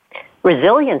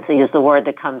 Resiliency is the word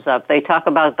that comes up. They talk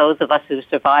about those of us who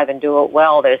survive and do it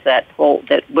well. There's that whole,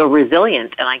 that we're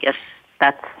resilient, and I guess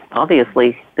that's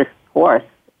obviously this horse.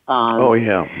 And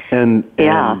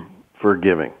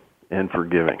forgiving.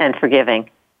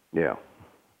 Yeah.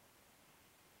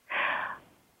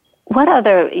 What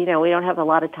other, we don't have a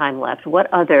lot of time left. What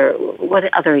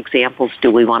other examples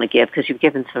do we want to give? Because you've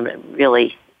given some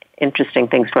really interesting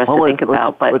things for us to think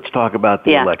about. But let's talk about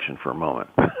the election for a moment.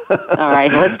 All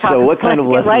right, let's talk. So what kind of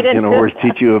lessons can a horse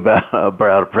teach you about a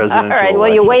presidential All right,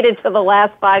 well, you waited till the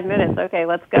last 5 minutes. Okay,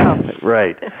 let's go.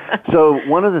 Right. So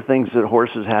one of the things that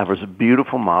horses have is a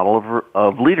beautiful model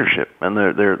of leadership, and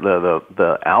they're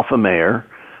the alpha mare,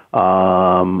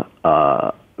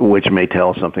 which may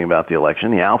tell something about the election.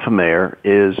 The alpha mare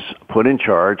is put in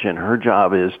charge, and her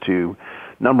job is to,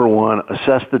 number one,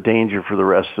 assess the danger for the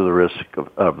rest of the risk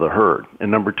of the herd. And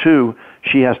number two,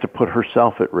 she has to put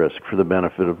herself at risk for the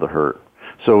benefit of the herd.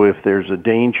 So if there's a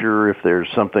danger, if there's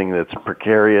something that's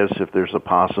precarious, if there's a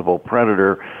possible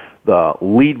predator, the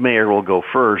lead mare will go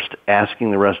first, asking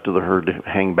the rest of the herd to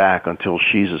hang back until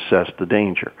she's assessed the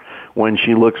danger. When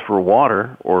she looks for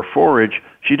water or forage,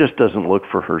 she just doesn't look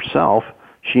for herself.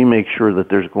 She makes sure that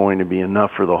there's going to be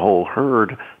enough for the whole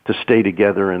herd to stay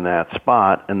together in that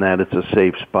spot and that it's a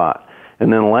safe spot.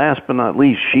 And then last but not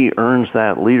least, she earns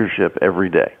that leadership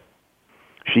every day.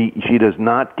 She does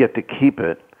not get to keep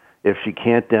it if she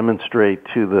can't demonstrate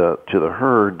to the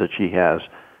herd that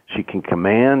she can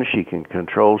command, she can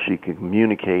control, she can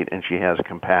communicate, and she has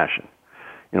compassion.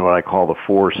 What I call the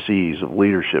 4 C's of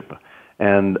leadership.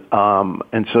 And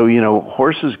so,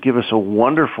 horses give us a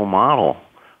wonderful model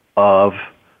of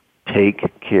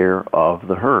take care of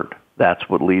the herd. That's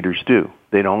what leaders do.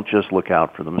 They don't just look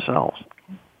out for themselves.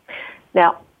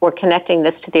 Now, we're connecting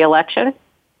this to the election?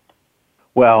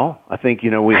 Well, I think,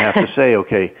 we have to say,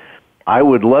 okay, I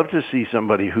would love to see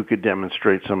somebody who could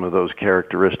demonstrate some of those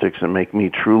characteristics and make me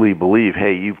truly believe,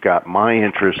 hey, you've got my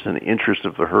interest and the interest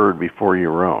of the herd before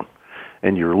your own,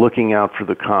 and you're looking out for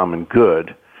the common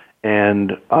good,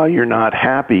 and you're not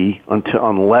happy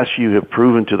unless you have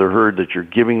proven to the herd that you're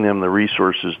giving them the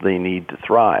resources they need to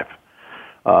thrive.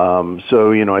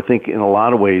 So, I think in a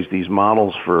lot of ways these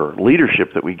models for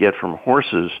leadership that we get from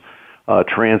horses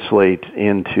translate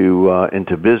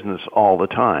into business all the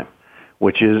time,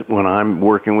 which is when I'm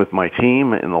working with my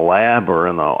team in the lab or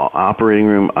in the operating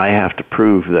room, I have to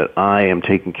prove that I am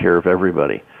taking care of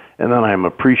everybody, and then I'm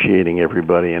appreciating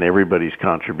everybody and everybody's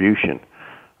contribution.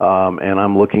 And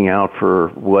I'm looking out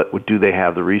for do they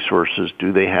have the resources,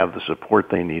 do they have the support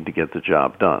they need to get the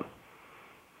job done.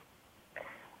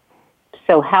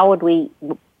 So how would we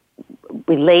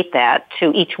relate that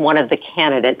to each one of the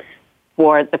candidates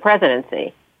for the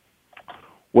presidency?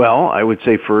 Well, I would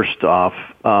say first off,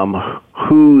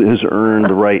 who has earned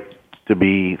the right to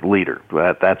be leader?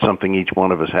 That's something each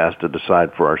one of us has to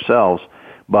decide for ourselves.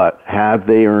 But have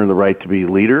they earned the right to be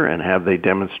leader, and have they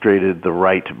demonstrated the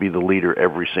right to be the leader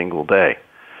every single day?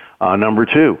 Number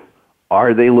two,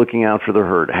 are they looking out for the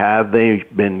herd? Have they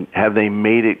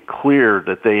made it clear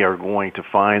that they are going to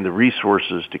find the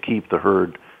resources to keep the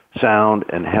herd sound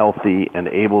and healthy and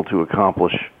able to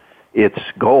accomplish its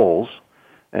goals?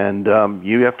 And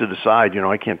you have to decide,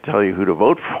 I can't tell you who to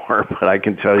vote for, but I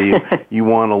can tell you, you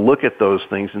want to look at those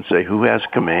things and say, who has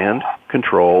command,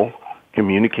 control,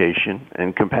 communication,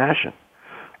 and compassion?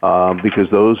 Because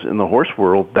those in the horse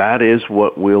world, that is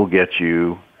what will get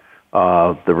you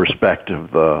the respect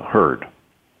of the herd.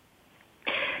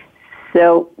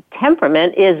 So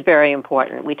temperament is very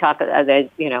important. We talk,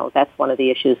 that's one of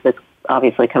the issues that's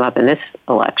obviously come up in this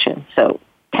election. So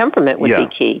temperament would be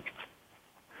key.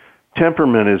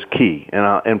 Temperament is key.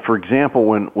 And for example,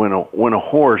 when a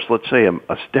horse, let's say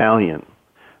a stallion,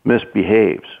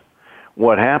 misbehaves,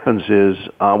 what happens is,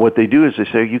 what they do is they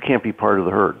say, you can't be part of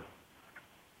the herd.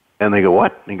 And they go,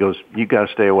 what? And he goes, you got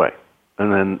to stay away.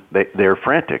 And then they're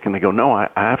frantic, and they go, no, I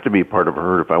have to be part of a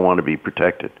herd if I want to be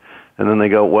protected. And then they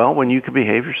go, well, when you can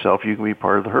behave yourself, you can be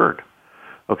part of the herd.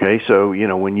 Okay, so,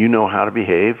 when you know how to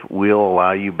behave, we'll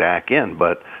allow you back in.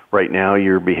 But right now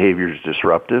your behavior is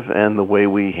disruptive, and the way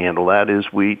we handle that is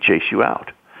we chase you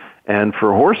out. And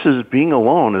for horses, being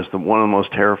alone is one of the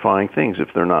most terrifying things if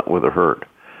they're not with a herd.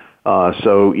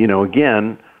 So,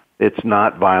 again, it's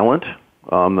not violent.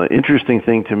 The interesting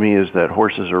thing to me is that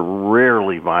horses are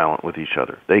rarely violent with each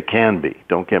other. They can be,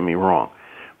 don't get me wrong.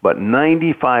 But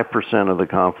 95% of the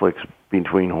conflicts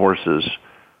between horses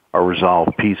are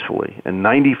resolved peacefully. And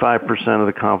 95% of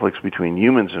the conflicts between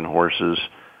humans and horses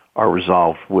are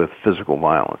resolved with physical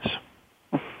violence,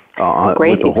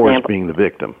 with the horse being the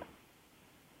victim.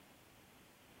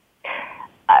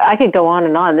 I could go on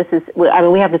and on.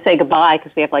 We have to say goodbye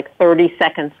because we have like 30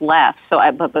 seconds left. So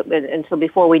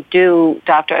before we do,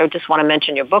 Doctor, I just want to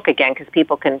mention your book again because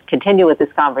people can continue with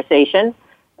this conversation,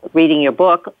 reading your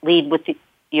book, Lead with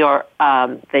your,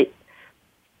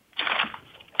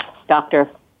 Dr.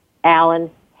 Allan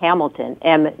Hamilton,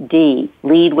 MD,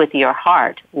 Lead with Your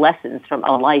Heart, Lessons from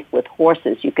a Life with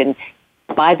Horses. You can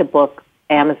buy the book,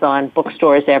 Amazon,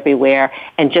 bookstores everywhere.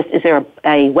 And is there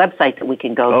a website that we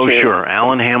can go to? Oh, sure.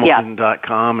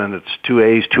 AllanHamilton.com, and it's 2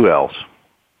 A's, 2 L's.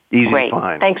 Easy to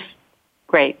find. Thanks.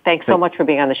 Great. Thanks so much for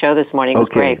being on the show this morning. It was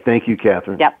great. Thank you,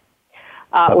 Kathryn. Yep.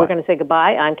 We're going to say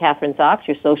goodbye. I'm Kathryn Zox,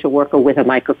 your social worker with a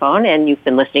microphone, and you've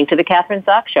been listening to The Kathryn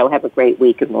Zox Show. Have a great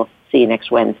week, and we'll see you next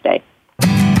Wednesday.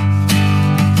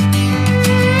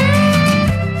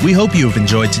 We hope you have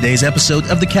enjoyed today's episode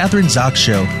of The Kathryn Zox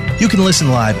Show. You can listen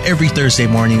live every Thursday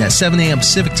morning at 7 a.m.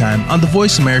 Pacific Time on the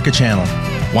Voice America channel.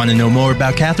 Want to know more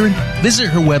about Kathryn? Visit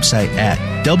her website at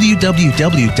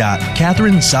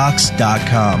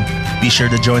www.kathrynzox.com. Be sure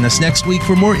to join us next week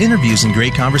for more interviews and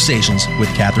great conversations with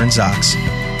Kathryn Zox.